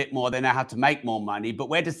billionaires a bit more. They know how to make more money. But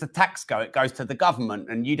where does the tax go? It goes to the government.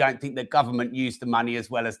 And you don't think the government used the money as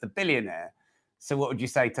well as the billionaire. So what would you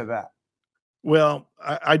say to that? Well,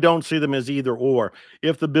 I don't see them as either or.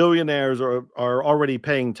 If the billionaires are already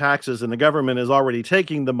paying taxes and the government is already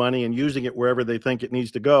taking the money and using it wherever they think it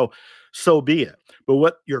needs to go, so be it. But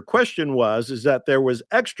what your question was is that there was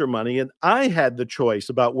extra money and I had the choice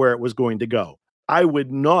about where it was going to go. I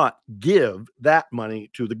would not give that money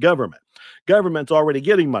to the government. Government's already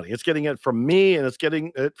getting money. It's getting it from me and it's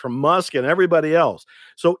getting it from Musk and everybody else.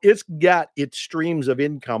 So it's got its streams of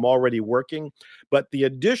income already working. But the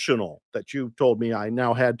additional that you told me I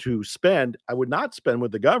now had to spend, I would not spend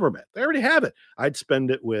with the government. They already have it. I'd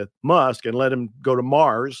spend it with Musk and let him go to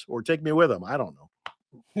Mars or take me with him. I don't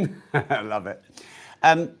know. I love it.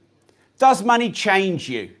 Does money change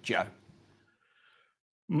you, Joe?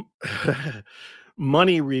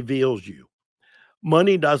 Money reveals you.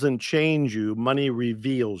 Money doesn't change you. Money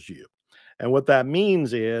reveals you. And what that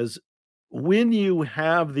means is when you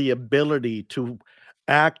have the ability to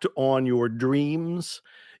act on your dreams,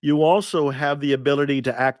 you also have the ability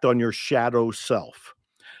to act on your shadow self.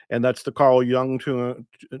 And that's the Carl Jung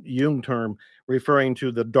term referring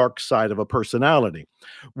to the dark side of a personality.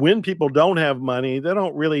 When people don't have money, they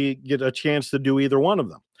don't really get a chance to do either one of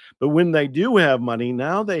them. But when they do have money,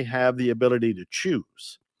 now they have the ability to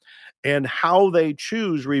choose. And how they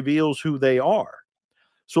choose reveals who they are.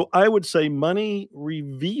 So I would say money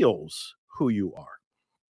reveals who you are.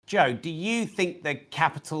 Joe, do you think the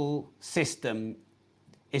capital system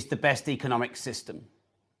is the best economic system?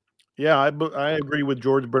 Yeah, I agree with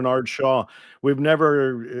George Bernard Shaw.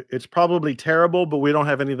 It's probably terrible, but we don't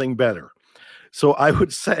have anything better. So I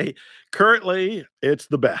would say currently it's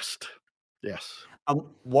the best. Yes.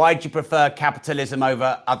 Why do you prefer capitalism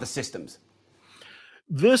over other systems?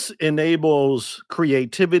 This enables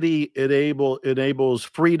creativity, it enables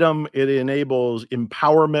freedom, it enables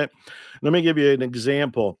empowerment. Let me give you an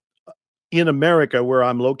example. In America, where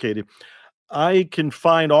I'm located, I can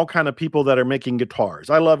find all kind of people that are making guitars.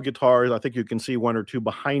 I love guitars. I think you can see one or two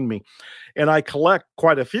behind me. And I collect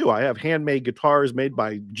quite a few. I have handmade guitars made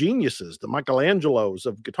by geniuses, the Michelangelos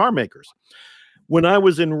of guitar makers. When I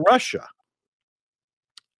was in Russia,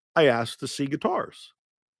 I asked to see guitars.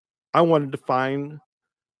 I wanted to find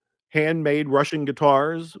handmade Russian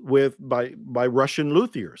guitars by Russian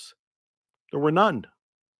luthiers. There were none.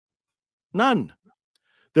 None.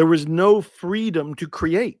 There was no freedom to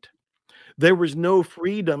create. There was no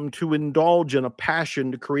freedom to indulge in a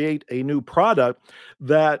passion to create a new product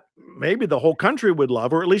that maybe the whole country would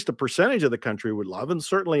love, or at least a percentage of the country would love. And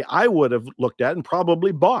certainly I would have looked at and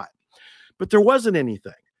probably bought. But there wasn't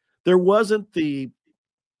anything. There wasn't the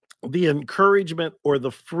encouragement or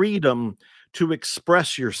the freedom to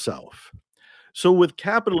express yourself. So with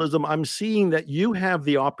capitalism, I'm seeing that you have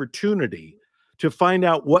the opportunity to find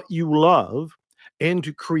out what you love and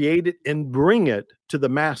to create it and bring it to the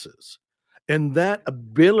masses. And that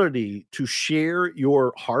ability to share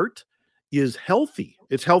your heart is healthy.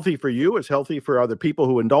 It's healthy for you. It's healthy for other people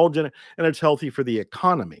who indulge in it. And it's healthy for the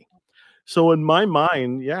economy. So in my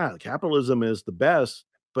mind, yeah, capitalism is the best,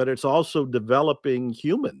 but it's also developing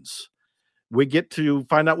humans. We get to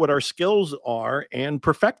find out what our skills are and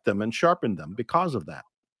perfect them and sharpen them because of that.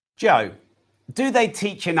 Joe, do they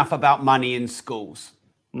teach enough about money in schools?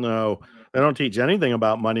 No, they don't teach anything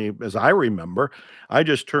about money as I remember. I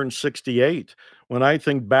just turned 68. When I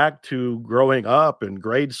think back to growing up in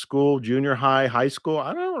grade school, junior high, high school,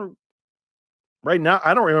 right now,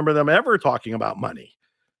 I don't remember them ever talking about money.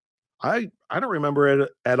 I don't remember it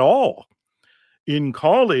at all. In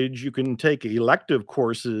college, you can take elective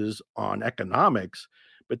courses on economics,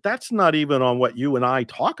 but that's not even on what you and I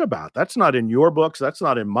talk about. That's not in your books. That's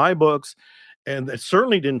not in my books. And it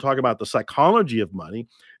certainly didn't talk about the psychology of money.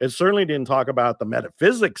 It certainly didn't talk about the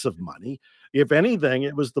metaphysics of money. If anything,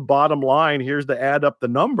 it was the bottom line. Here's to add up the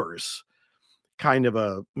numbers kind of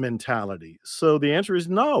a mentality. So the answer is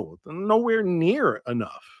no, nowhere near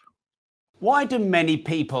enough. Why do many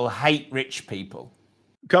people hate rich people?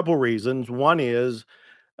 Couple reasons. One is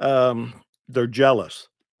they're jealous.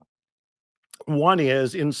 One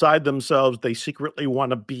is inside themselves, they secretly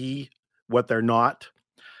want to be what they're not.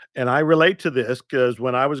 And I relate to this because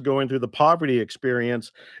when I was going through the poverty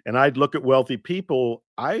experience and I'd look at wealthy people,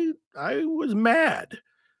 I was mad. It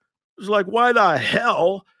was like, why the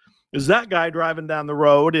hell is that guy driving down the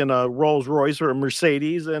road in a Rolls Royce or a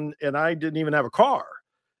Mercedes and I didn't even have a car?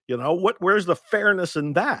 Where's the fairness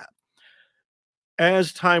in that?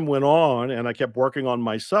 As time went on and I kept working on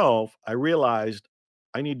myself, I realized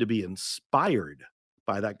I need to be inspired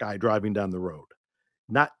by that guy driving down the road,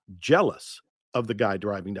 not jealous of the guy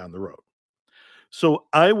driving down the road. So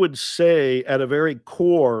I would say at a very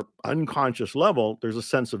core unconscious level, there's a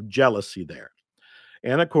sense of jealousy there.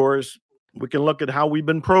 And of course, we can look at how we've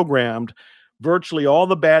been programmed. Virtually all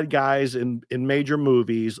the bad guys in major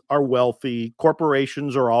movies are wealthy.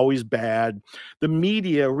 Corporations are always bad. The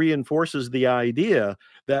media reinforces the idea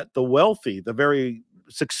that the wealthy, the very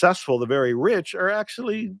successful, the very rich are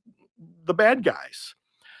actually the bad guys.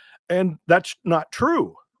 And that's not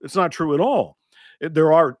true. It's not true at all.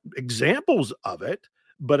 There are examples of it,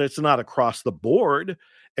 but it's not across the board.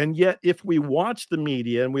 And yet, if we watch the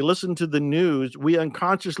media and we listen to the news, we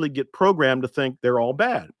unconsciously get programmed to think they're all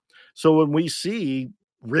bad. So when we see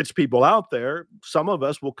rich people out there, some of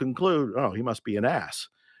us will conclude, oh, he must be an ass.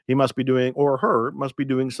 He must be doing, or her must be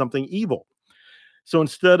doing something evil. So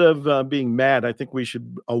instead of being mad, I think we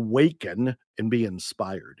should awaken and be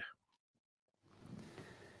inspired.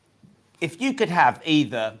 If you could have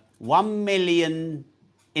either 1 million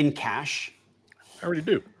in cash, I already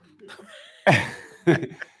do.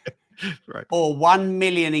 Right. Or 1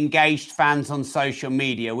 million engaged fans on social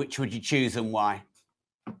media, which would you choose and why?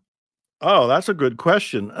 Oh, that's a good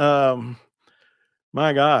question.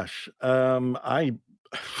 My gosh. I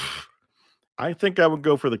think I would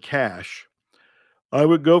go for the cash. I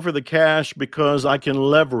would go for the cash because I can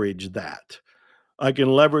leverage that. I can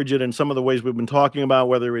leverage it in some of the ways we've been talking about,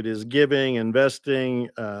 whether it is giving, investing,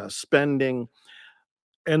 spending.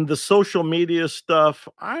 And the social media stuff,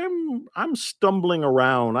 I'm stumbling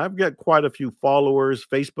around. I've got quite a few followers.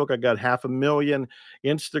 Facebook, I got 500,000.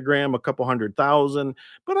 Instagram, a couple 100,000.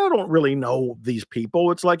 But I don't really know these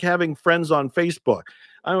people. It's like having friends on Facebook.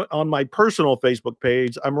 On my personal Facebook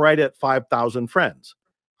page, I'm right at 5,000 friends.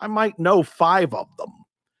 I might know 5 of them.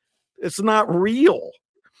 It's not real.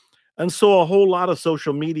 And so a whole lot of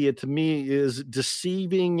social media to me is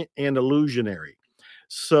deceiving and illusionary.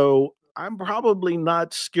 So I'm probably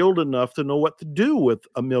not skilled enough to know what to do with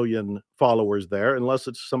 1 million followers there, unless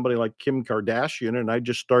it's somebody like Kim Kardashian and I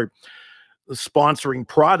just start sponsoring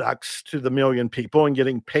products to the 1 million people and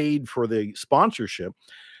getting paid for the sponsorship.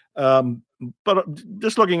 But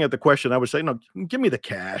just looking at the question, I would say, no, give me the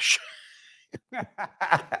cash. Give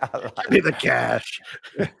me the cash.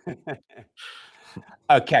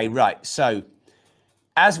 Okay, right. So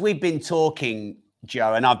as we've been talking,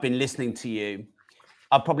 Joe, and I've been listening to you,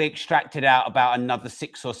 I've probably extracted out about another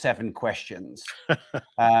 6 or 7 questions,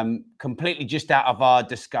 completely just out of our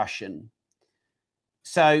discussion.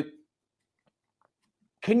 So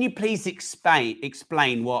can you please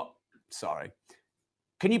explain what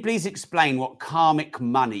karmic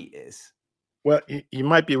money is? Well, you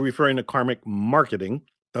might be referring to karmic marketing.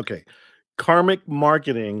 Okay. Karmic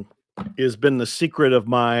marketing has been the secret of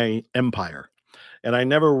my empire. And I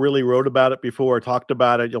never really wrote about it before, talked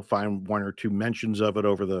about it. You'll find 1 or 2 mentions of it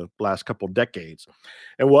over the last couple of decades.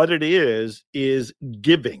 And what it is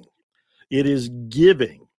giving. It is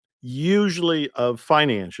giving, usually of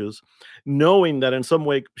finances, knowing that in some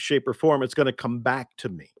way, shape, or form, it's going to come back to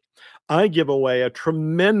me. I give away a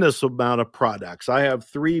tremendous amount of products. I have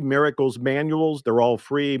 3 Miracles manuals. They're all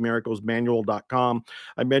free, miraclesmanual.com.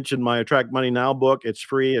 I mentioned my Attract Money Now book. It's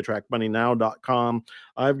free, attractmoneynow.com.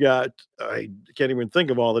 I can't even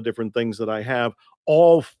think of all the different things that I have,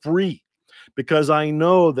 all free, because I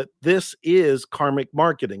know that this is karmic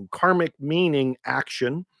marketing. Karmic meaning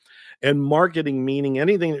action, and marketing meaning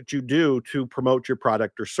anything that you do to promote your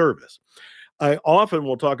product or service. I often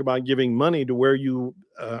will talk about giving money to where you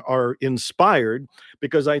are inspired,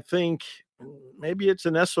 because I think maybe it's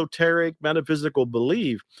an esoteric metaphysical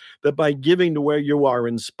belief that by giving to where you are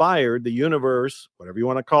inspired, the universe, whatever you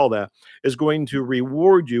want to call that, is going to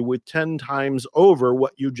reward you with 10 times over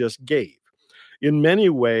what you just gave. In many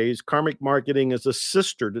ways, karmic marketing is a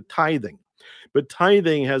sister to tithing, but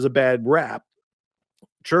tithing has a bad rap.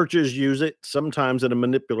 Churches use it sometimes in a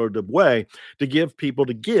manipulative way to give people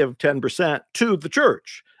to give 10% to the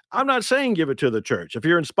church. I'm not saying give it to the church. If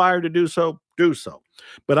you're inspired to do so, do so.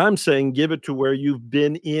 But I'm saying give it to where you've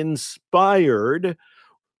been inspired.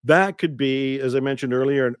 That could be, as I mentioned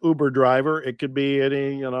earlier, an Uber driver. It could be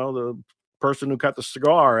the person who cut the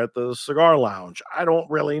cigar at the cigar lounge. I don't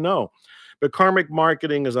really know. But karmic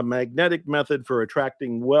marketing is a magnetic method for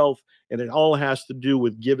attracting wealth, and it all has to do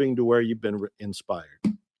with giving to where you've been inspired.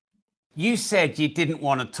 You said you didn't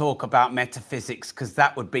want to talk about metaphysics because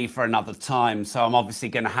that would be for another time. So I'm obviously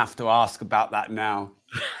going to have to ask about that now.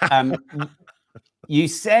 You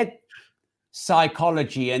said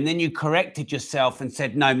psychology, and then you corrected yourself and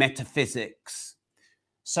said, no, metaphysics.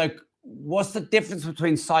 So what's the difference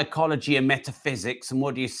between psychology and metaphysics? And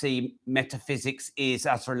what do you see metaphysics is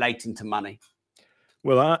as relating to money?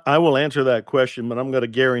 Well, I will answer that question, but I'm going to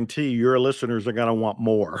guarantee your listeners are going to want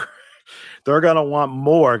more. They're going to want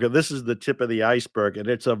more because this is the tip of the iceberg, and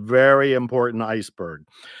it's a very important iceberg.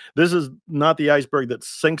 This is not the iceberg that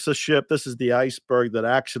sinks a ship. This is the iceberg that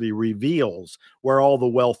actually reveals where all the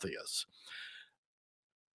wealth is.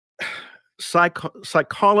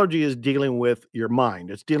 Psychology is dealing with your mind.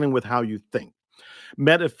 It's dealing with how you think.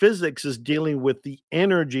 Metaphysics is dealing with the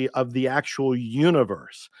energy of the actual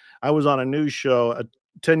universe. I was on a news show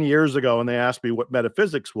 10 years ago, and they asked me what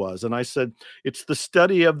metaphysics was. And I said, it's the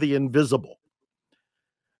study of the invisible.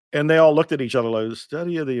 And they all looked at each other like, the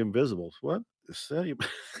study of the invisibles. What? The study?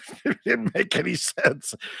 It didn't make any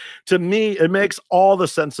sense. To me, it makes all the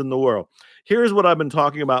sense in the world. Here's what I've been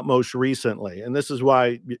talking about most recently. And this is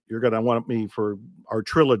why you're going to want me for our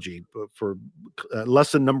trilogy, for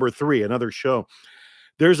lesson number 3, another show.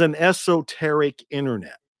 There's an esoteric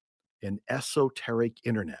internet, an esoteric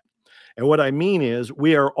internet. And what I mean is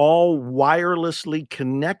we are all wirelessly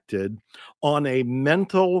connected on a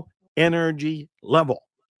mental energy level.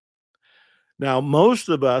 Now, most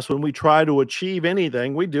of us, when we try to achieve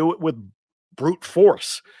anything, we do it with brute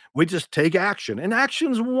force. We just take action, and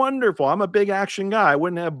action's wonderful. I'm a big action guy. I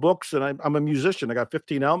wouldn't have books, and I'm a musician. I got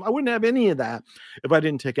 15 albums. I wouldn't have any of that if I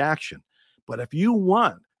didn't take action. But if you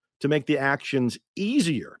want to make the actions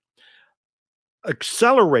easier,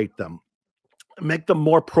 accelerate them, make them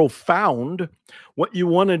more profound, what you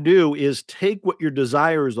want to do is take what your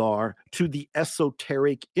desires are to the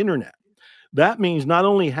esoteric internet. That means not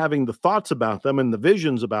only having the thoughts about them and the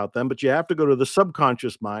visions about them, but you have to go to the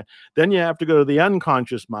subconscious mind. Then you have to go to the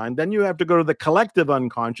unconscious mind. Then you have to go to the collective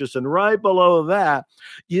unconscious. And right below that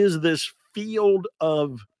is this field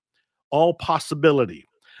of all possibility.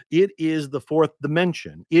 It is the 4th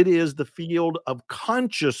dimension. It is the field of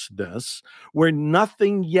consciousness where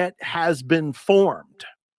nothing yet has been formed.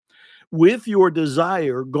 With your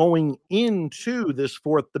desire going into this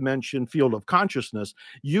 4th dimension field of consciousness,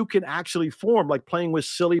 you can actually form, like playing with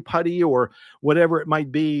silly putty or whatever it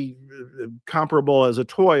might be, comparable as a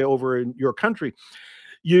toy over in your country.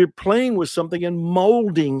 You're playing with something and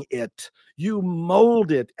molding it. You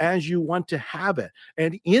mold it as you want to have it.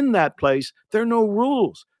 And in that place, there are no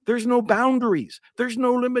rules. There's no boundaries. There's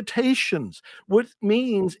no limitations, which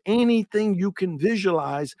means anything you can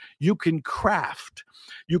visualize, you can craft,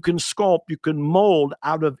 you can sculpt, you can mold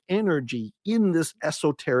out of energy in this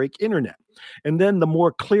esoteric internet. And then the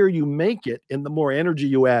more clear you make it and the more energy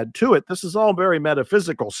you add to it, this is all very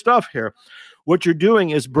metaphysical stuff here. What you're doing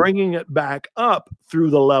is bringing it back up through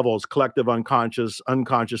the levels, collective unconscious,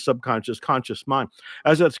 unconscious, subconscious, conscious mind.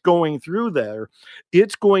 As it's going through there,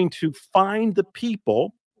 it's going to find the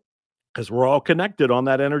people, because we're all connected on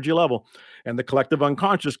that energy level, and the collective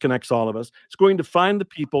unconscious connects all of us. It's going to find the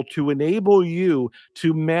people to enable you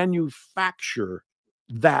to manufacture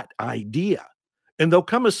that idea. And they'll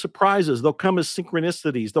come as surprises. They'll come as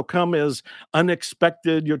synchronicities. They'll come as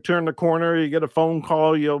unexpected. You turn the corner, you get a phone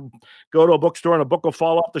call, you'll go to a bookstore and a book will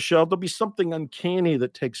fall off the shelf. There'll be something uncanny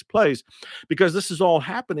that takes place because this is all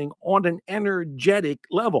happening on an energetic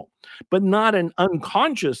level, but not an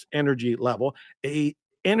unconscious energy level, a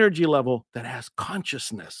energy level that has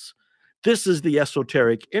consciousness. This is the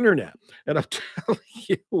esoteric internet. And I'm telling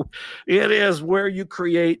you, it is where you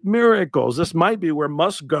create miracles. This might be where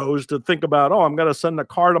Musk goes to think about, oh, I'm going to send a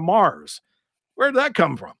car to Mars. Where did that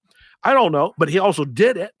come from? I don't know, but he also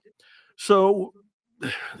did it. So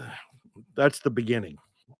that's the beginning.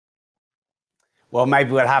 Well,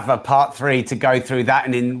 maybe we'll have a part 3 to go through that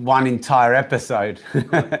and in one entire episode.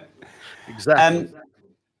 Exactly.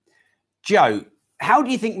 Joe, how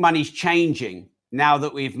do you think money's changing now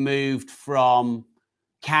that we've moved from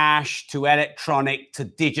cash to electronic to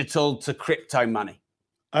digital to crypto money?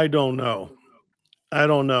 I don't know.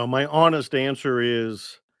 My honest answer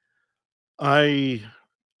is I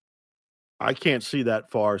can't see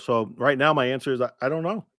that far. So right now my answer is I don't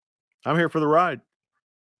know. I'm here for the ride.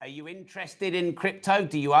 Are you interested in crypto?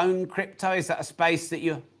 Do you own crypto? Is that a space that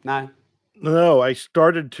you... No, I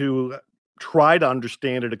started to try to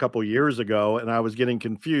understand it a couple of years ago, and I was getting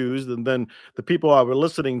confused. And then the people I was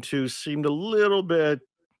listening to seemed a little bit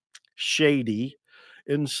shady.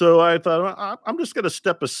 And so I thought, I'm just going to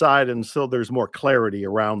step aside until there's more clarity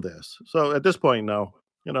around this. So at this point, no,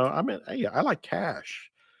 I mean, hey, I like cash.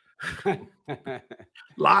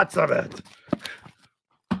 Lots of it.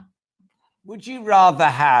 Would you rather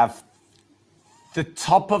have the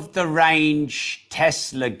top of the range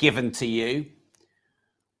Tesla given to you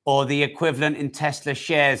or the equivalent in Tesla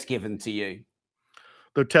shares given to you?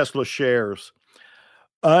 The Tesla shares.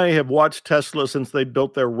 I have watched Tesla since they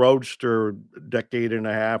built their Roadster decade and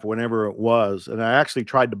a half, whenever it was. And I actually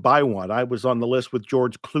tried to buy one. I was on the list with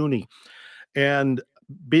George Clooney. And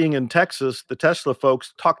being in Texas, the Tesla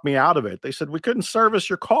folks talked me out of it. They said, we couldn't service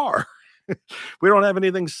your car. We don't have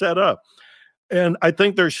anything set up. And I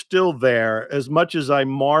think they're still there. As much as I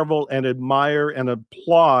marvel and admire and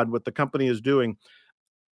applaud what the company is doing,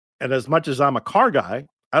 and as much as I'm a car guy,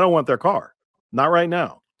 I don't want their car. Not right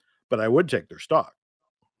now. But I would take their stock.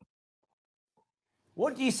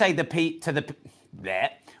 What do you say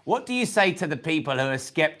What do you say to the people who are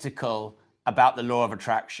skeptical about the law of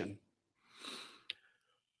attraction?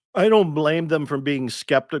 I don't blame them for being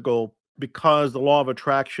skeptical because the law of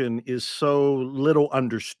attraction is so little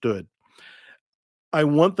understood. I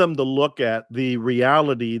want them to look at the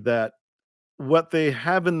reality that what they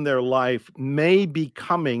have in their life may be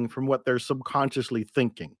coming from what they're subconsciously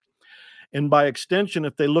thinking. And by extension,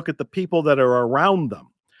 if they look at the people that are around them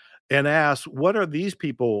and ask, what are these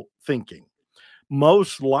people thinking?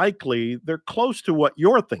 Most likely, they're close to what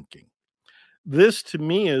you're thinking. This, to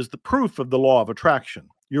me, is the proof of the law of attraction.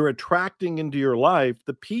 You're attracting into your life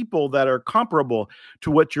the people that are comparable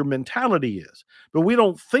to what your mentality is. But we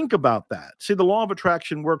don't think about that. See, the law of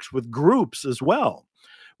attraction works with groups as well.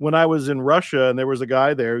 When I was in Russia and there was a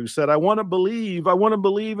guy there who said, I want to believe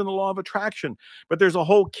in the law of attraction. But there's a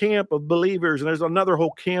whole camp of believers and there's another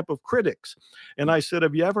whole camp of critics. And I said,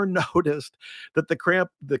 have you ever noticed that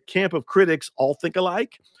the camp of critics all think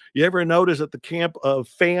alike? You ever notice that the camp of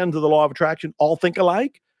fans of the law of attraction all think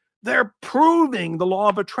alike? They're proving the law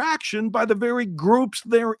of attraction by the very groups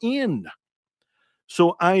they're in.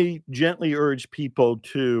 So I gently urge people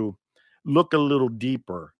to look a little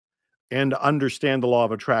deeper and understand the law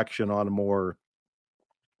of attraction on a more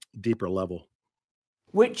deeper level.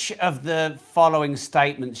 Which of the following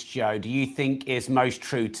statements, Joe, do you think is most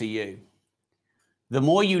true to you? The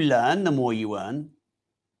more you learn, the more you earn.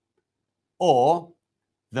 Or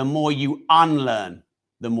the more you unlearn,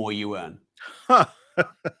 the more you earn.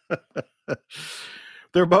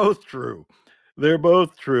 They're both true. They're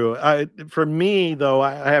both true. For me, though,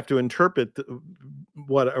 I have to interpret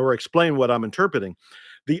explain what I'm interpreting.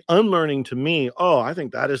 The unlearning to me, I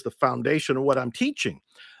think that is the foundation of what I'm teaching.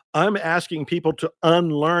 I'm asking people to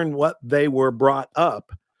unlearn what they were brought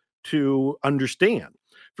up to understand.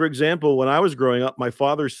 For example, when I was growing up, my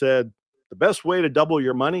father said, the best way to double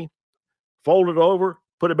your money, fold it over,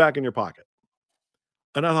 put it back in your pocket.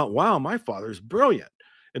 And I thought, wow, my father's brilliant.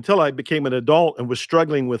 Until I became an adult and was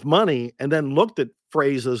struggling with money and then looked at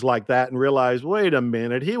phrases like that and realized, wait a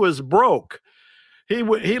minute, he was broke. He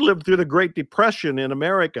lived through the Great Depression in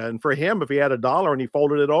America. And for him, if he had $1 and he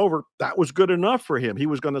folded it over, that was good enough for him. He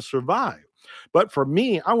was going to survive. But for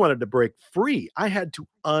me, I wanted to break free. I had to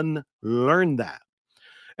unlearn that.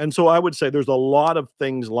 And so I would say there's a lot of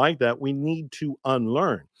things like that we need to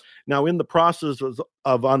unlearn. Now, in the process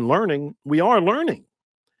of unlearning, we are learning.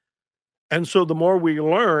 And so the more we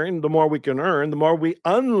learn, the more we can earn. The more we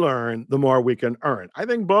unlearn, the more we can earn. I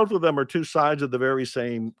think both of them are two sides of the very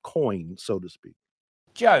same coin, so to speak.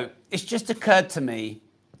 Joe, it's just occurred to me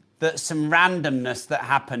that some randomness that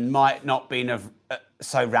happened might not be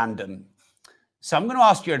so random. So I'm going to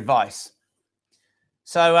ask your advice.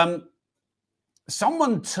 So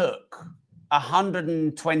someone took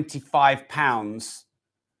 £125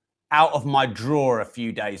 out of my drawer a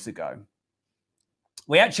few days ago.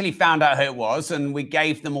 We actually found out who it was and we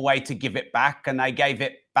gave them a way to give it back, and they gave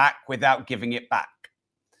it back without giving it back.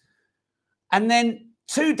 And then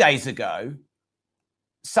 2 days ago,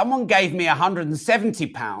 someone gave me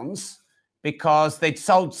 £170 because they'd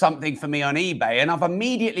sold something for me on eBay, and I've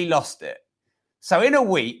immediately lost it. So in a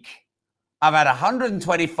week, I've had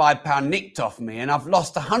 £125 nicked off me and I've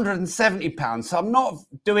lost £170. So I'm not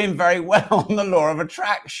doing very well on the law of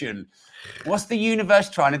attraction. What's the universe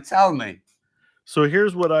trying to tell me? So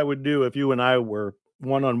here's what I would do if you and I were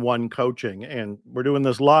one-on-one coaching, and we're doing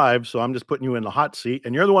this live. So I'm just putting you in the hot seat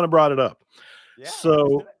and you're the one who brought it up. Yeah,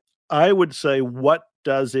 so I would say, what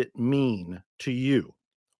does it mean to you?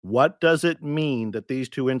 What does it mean that these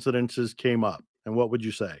two incidences came up? And what would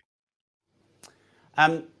you say?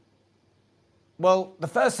 Well, the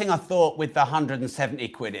first thing I thought with the 170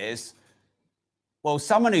 quid is, well,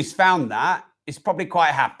 someone who's found that is probably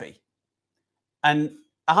quite happy. And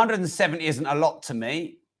 170 isn't a lot to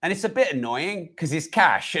me. And it's a bit annoying because it's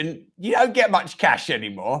cash and you don't get much cash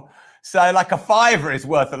anymore. So like a fiver is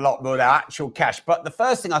worth a lot more than actual cash. But the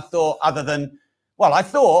first thing I thought, I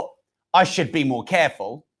thought I should be more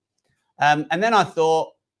careful. And then I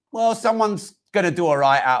thought, well, someone's going to do all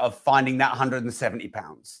right out of finding that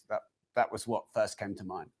 £170. That was what first came to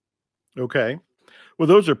mind. Okay. Well,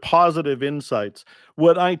 those are positive insights.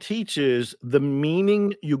 What I teach is the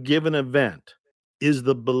meaning you give an event is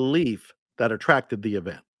the belief that attracted the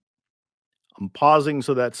event. I'm pausing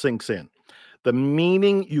so that sinks in. The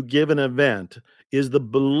meaning you give an event is the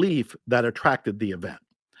belief that attracted the event.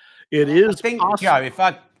 It is. I think, Joe,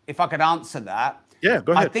 if I could answer that. Yeah,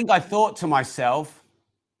 go ahead. I think I thought to myself,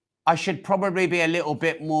 I should probably be a little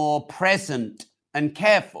bit more present and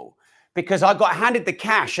careful because I got handed the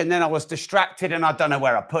cash and then I was distracted and I don't know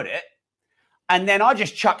where I put it. And then I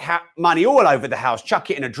just chuck money all over the house,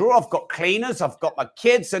 chuck it in a drawer. I've got cleaners, I've got my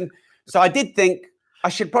kids. And so I did think I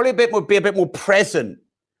should probably be a bit more present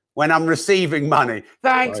when I'm receiving money.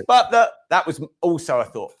 Thanks, right. But that was also a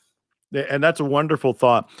thought. And that's a wonderful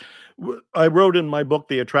thought. I wrote in my book,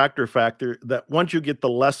 The Attractor Factor, that once you get the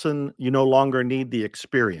lesson, you no longer need the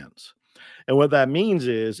experience. And what that means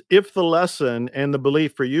is if the lesson and the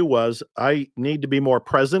belief for you was, I need to be more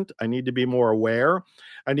present, I need to be more aware,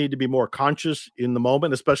 I need to be more conscious in the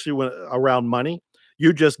moment, especially when around money,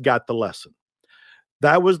 you just got the lesson.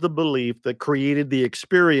 That was the belief that created the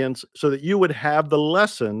experience so that you would have the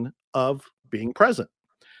lesson of being present.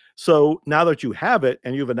 So now that you have it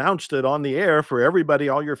and you've announced it on the air for everybody,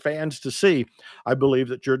 all your fans to see, I believe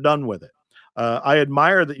that you're done with it. I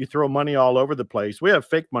admire that you throw money all over the place. We have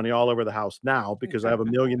fake money all over the house now because I have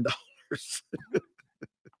 $1 million.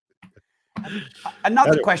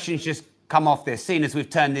 Another question's just come off this, seeing as we've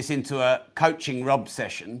turned this into a coaching Rob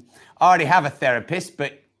session. I already have a therapist,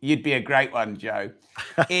 but you'd be a great one, Joe.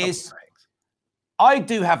 I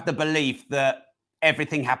do have the belief that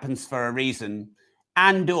everything happens for a reason,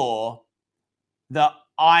 and/or that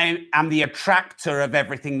I am the attractor of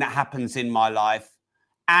everything that happens in my life,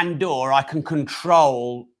 and/or I can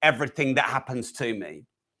control everything that happens to me.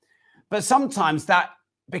 But sometimes that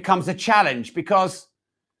becomes a challenge because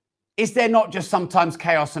is there not just sometimes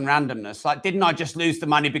chaos and randomness? Like, didn't I just lose the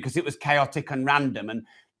money because it was chaotic and random? And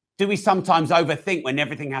do we sometimes overthink when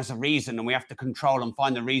everything has a reason and we have to control and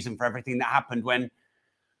find the reason for everything that happened when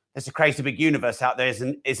there's a crazy big universe out there?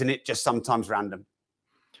 Isn't it just sometimes random?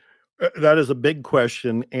 That is a big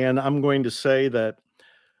question. And I'm going to say that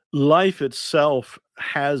life itself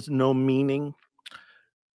has no meaning.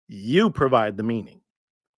 You provide the meaning.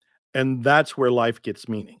 And that's where life gets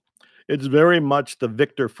meaning. It's very much the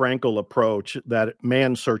Viktor Frankl approach that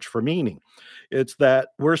man search for meaning. It's that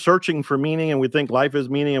we're searching for meaning and we think life is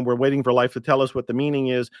meaning and we're waiting for life to tell us what the meaning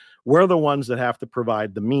is. We're the ones that have to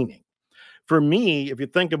provide the meaning. For me, if you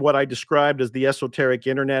think of what I described as the esoteric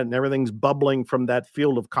internet and everything's bubbling from that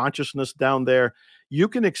field of consciousness down there, you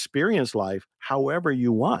can experience life however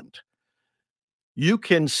you want. You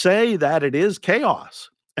can say that it is chaos,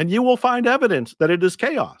 and you will find evidence that it is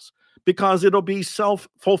chaos because it'll be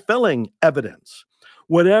self-fulfilling evidence.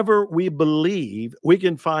 Whatever we believe, we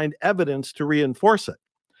can find evidence to reinforce it.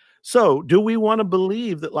 So, do we want to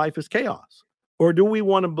believe that life is chaos? Or do we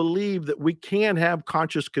want to believe that we can have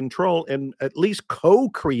conscious control and at least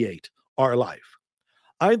co-create our life?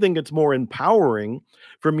 I think it's more empowering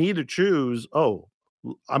for me to choose, oh,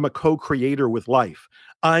 I'm a co-creator with life.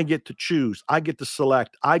 I get to choose. I get to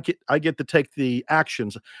select. I get to take the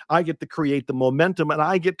actions. I get to create the momentum, and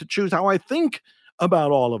I get to choose how I think about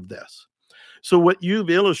all of this. So what you've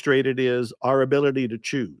illustrated is our ability to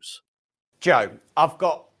choose. Joe, I've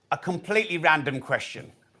got a completely random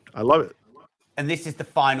question. I love it. And this is the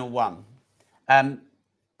final one,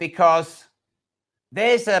 because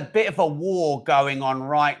there's a bit of a war going on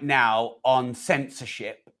right now on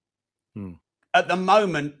censorship. At the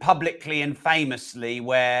moment, publicly and famously,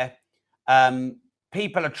 where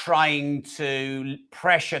people are trying to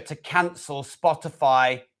pressure to cancel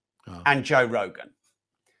Spotify and Joe Rogan.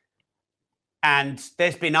 And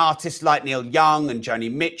there's been artists like Neil Young and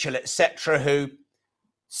Joni Mitchell, etc., who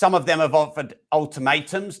some of them have offered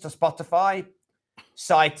ultimatums to Spotify,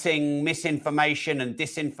 citing misinformation and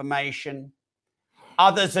disinformation.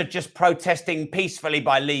 Others are just protesting peacefully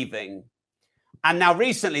by leaving. And now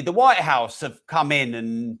recently, the White House have come in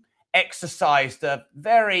and exercised a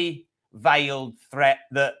very veiled threat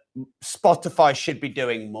that Spotify should be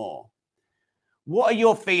doing more. What are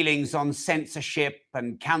your feelings on censorship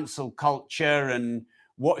and cancel culture and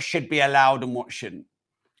what should be allowed and what shouldn't?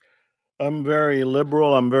 I'm very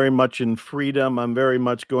liberal. I'm very much in freedom. I'm very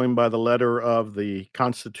much going by the letter of the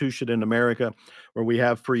Constitution in America, where we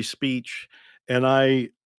have free speech. And I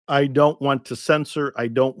don't want to censor. I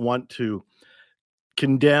don't want to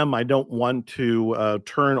condemn. I don't want to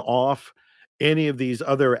turn off any of these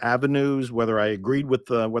other avenues, whether I agreed with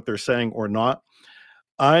what they're saying or not.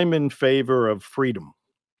 I'm in favor of freedom.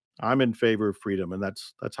 I'm in favor of freedom, and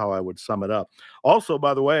that's how I would sum it up. Also,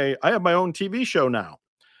 by the way, I have my own TV show now,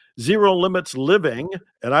 Zero Limits Living,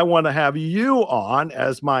 and I want to have you on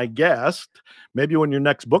as my guest, maybe when your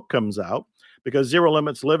next book comes out, because Zero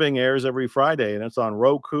Limits Living airs every Friday, and it's on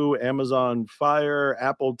Roku, Amazon Fire,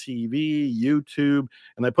 Apple TV, YouTube,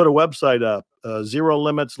 and I put a website up,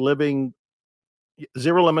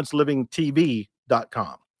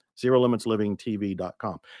 ZeroLimitsLivingTV.com.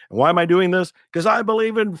 ZeroLimitsLivingTV.com. And why am I doing this? Because I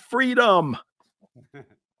believe in freedom.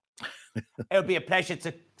 It'll be a pleasure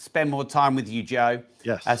to spend more time with you, Joe.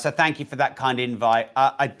 Yes. So thank you for that kind invite.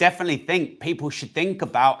 I definitely think people should think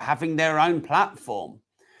about having their own platform,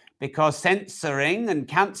 because censoring and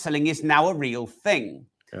cancelling is now a real thing.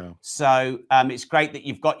 Yeah. So it's great that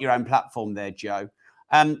you've got your own platform there, Joe.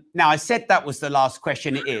 Now, I said that was the last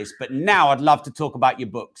question. It is. But now I'd love to talk about your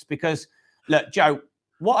books, because, look, Joe,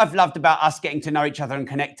 what I've loved about us getting to know each other and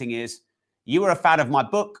connecting is you were a fan of my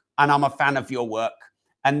book and I'm a fan of your work.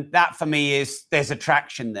 And that for me is there's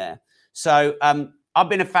attraction there. So I've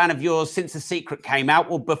been a fan of yours since The Secret came out,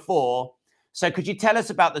 or before. So could you tell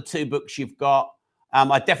us about the two books you've got?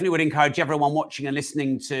 I definitely would encourage everyone watching and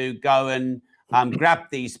listening to go and grab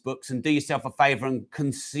these books and do yourself a favor and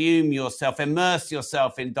consume yourself, immerse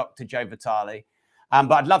yourself in Dr. Joe Vitale.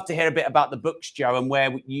 But I'd love to hear a bit about the books, Joe, and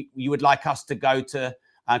where you would like us to go to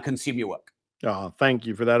consume your work. Oh, thank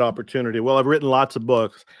you for that opportunity. Well, I've written lots of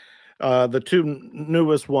books. The two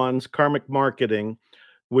newest ones, Karmic Marketing,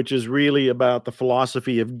 which is really about the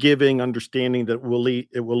philosophy of giving, understanding that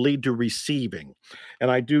it will lead to receiving. And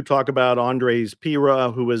I do talk about Andres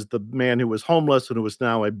Pira, who is the man who was homeless and who is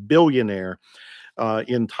now a billionaire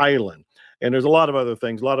in Thailand. And there's a lot of other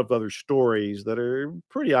things, a lot of other stories that are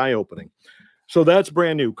pretty eye-opening. So that's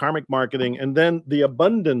brand new, Karmic Marketing. And then the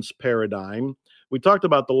abundance paradigm. We talked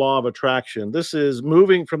about the law of attraction. This is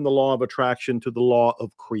moving from the law of attraction to the law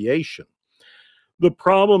of creation. The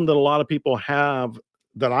problem that a lot of people have,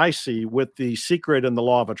 that I see with The Secret and the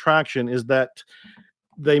law of attraction, is that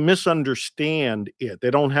they misunderstand it.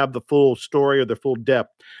 They don't have the full story or the full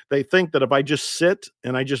depth. They think that if I just sit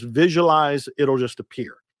and I just visualize, it'll just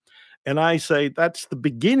appear. And I say that's the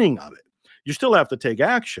beginning of it. You still have to take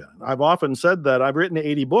action. I've often said that I've written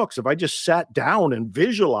 80 books. If I just sat down and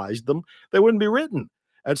visualized them, they wouldn't be written.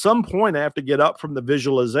 At some point, I have to get up from the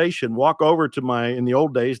visualization, walk over to in the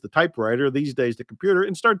old days, the typewriter, these days, the computer,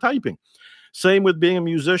 and start typing. Same with being a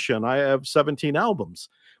musician. I have 17 albums.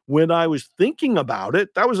 When I was thinking about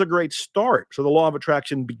it, that was a great start. So the law of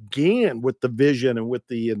attraction began with the vision and with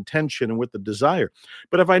the intention and with the desire.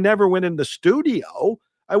 But if I never went in the studio,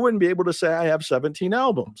 I wouldn't be able to say I have 17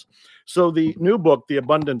 albums. So the new book, The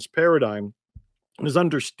Abundance Paradigm, is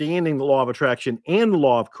understanding the law of attraction and the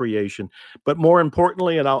law of creation. But more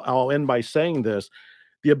importantly, and I'll end by saying this,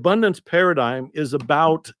 the abundance paradigm is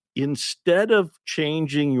about, instead of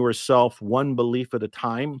changing yourself one belief at a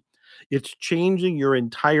time, it's changing your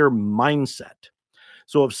entire mindset.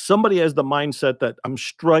 So if somebody has the mindset that I'm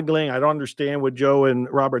struggling, I don't understand what Joe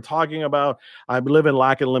and Robert are talking about, I live in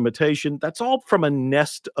lack and limitation, that's all from a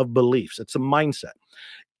nest of beliefs. It's a mindset.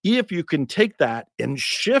 If you can take that and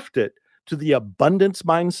shift it to the abundance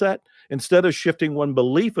mindset, instead of shifting one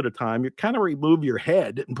belief at a time, you kind of remove your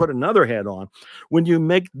head and put another head on. When you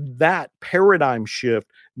make that paradigm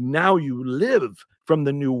shift, now you live from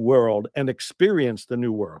the new world and experience the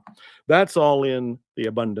new world. That's all in the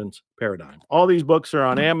abundance paradigm. All these books are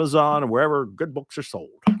on Amazon and wherever good books are sold.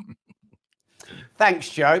 Thanks,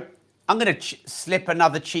 Joe. I'm going to slip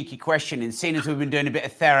another cheeky question in, seeing as we've been doing a bit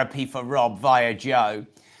of therapy for Rob via Joe.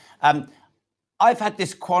 I've had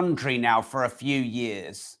this quandary now for a few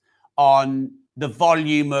years on the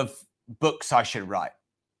volume of books I should write.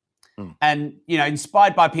 And, you know,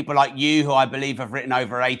 inspired by people like you, who I believe have written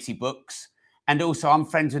over 80 books. And also I'm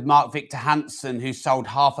friends with Mark Victor Hansen, who's sold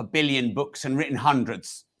 500 million books and written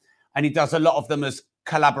hundreds. And he does a lot of them as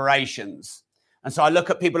collaborations. And so I look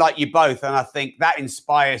at people like you both and I think that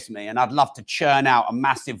inspires me, and I'd love to churn out a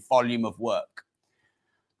massive volume of work.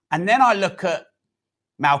 And then I look at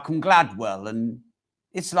Malcolm Gladwell, and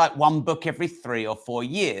it's like one book every 3 or 4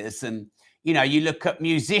 years. And, you know, you look at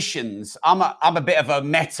musicians. I'm a bit of a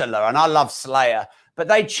metaler and I love Slayer, but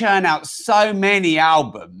they churn out so many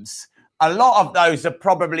albums. A lot of those are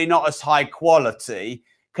probably not as high quality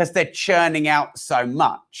because they're churning out so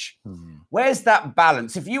much. Where's that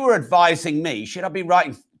balance? If you were advising me, should I be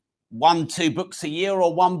writing 1-2 books a year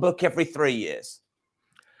or one book every 3 years?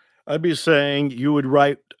 I'd be saying you would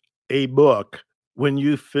write a book when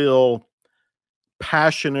you feel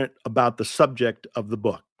passionate about the subject of the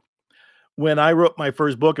book. When I wrote my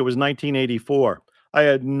first book, it was 1984. I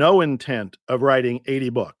had no intent of writing 80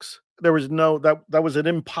 books. There was no, that was an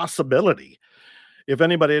impossibility. If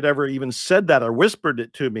anybody had ever even said that or whispered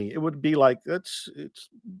it to me, it would be like, it's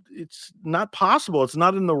not possible. It's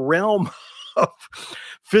not in the realm of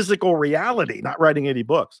physical reality, not writing 80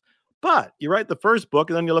 books. But you write the first book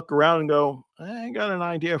and then you look around and go, I got an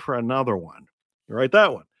idea for another one. You write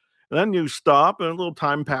that one. And then you stop and a little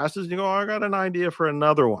time passes and you go, I got an idea for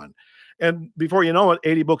another one. And before you know it,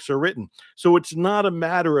 80 books are written. So it's not a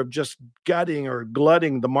matter of just gutting or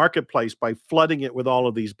glutting the marketplace by flooding it with all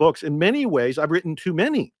of these books. In many ways, I've written too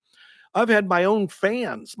many. I've had my own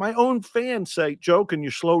fans say, Joe, can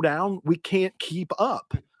you slow down? We can't keep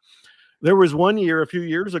up. There was one year, a few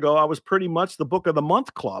years ago, I was pretty much the book of the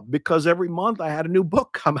month club because every month I had a new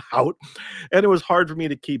book come out and it was hard for me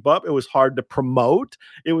to keep up. It was hard to promote.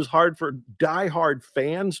 It was hard for diehard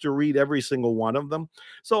fans to read every single one of them.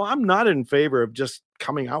 So I'm not in favor of just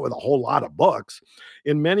coming out with a whole lot of books.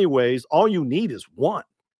 In many ways, all you need is one.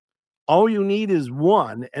 All you need is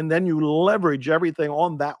one, and then you leverage everything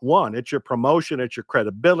on that one. It's your promotion, it's your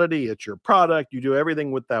credibility, it's your product. You do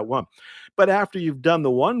everything with that one. But after you've done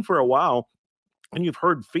the one for a while and you've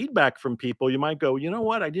heard feedback from people, you might go, you know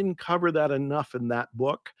what? I didn't cover that enough in that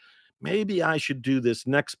book. Maybe I should do this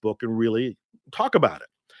next book and really talk about it.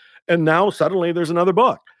 And now suddenly there's another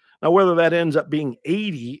book. Now, whether that ends up being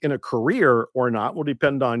 80 in a career or not will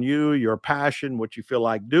depend on you, your passion, what you feel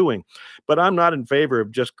like doing. But I'm not in favor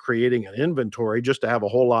of just creating an inventory just to have a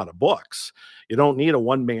whole lot of books. You don't need a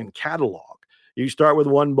one-man catalog. You start with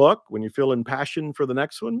one book. When you feel in passion for the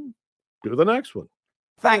next one, do the next one.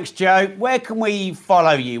 Thanks, Joe. Where can we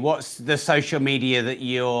follow you? What's the social media that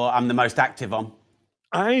I'm the most active on?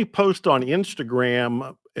 I post on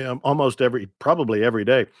Instagram probably every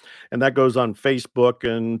day. And that goes on Facebook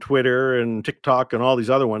and Twitter and TikTok and all these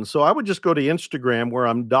other ones. So I would just go to Instagram where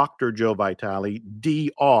I'm Dr. Joe Vitale,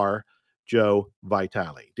 Dr. Joe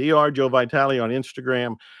Vitale, Dr. Joe Vitale on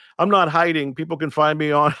Instagram. I'm not hiding. People can find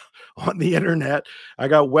me on the internet. I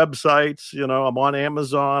got websites, I'm on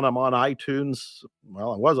Amazon, I'm on iTunes.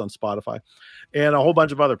 Well, I was on Spotify and a whole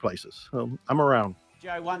bunch of other places. So I'm around.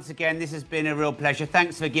 Joe, once again, this has been a real pleasure.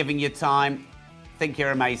 Thanks for giving your time. I think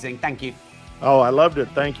you're amazing. Thank you. Oh, I loved it.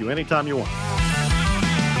 Thank you. Anytime you want.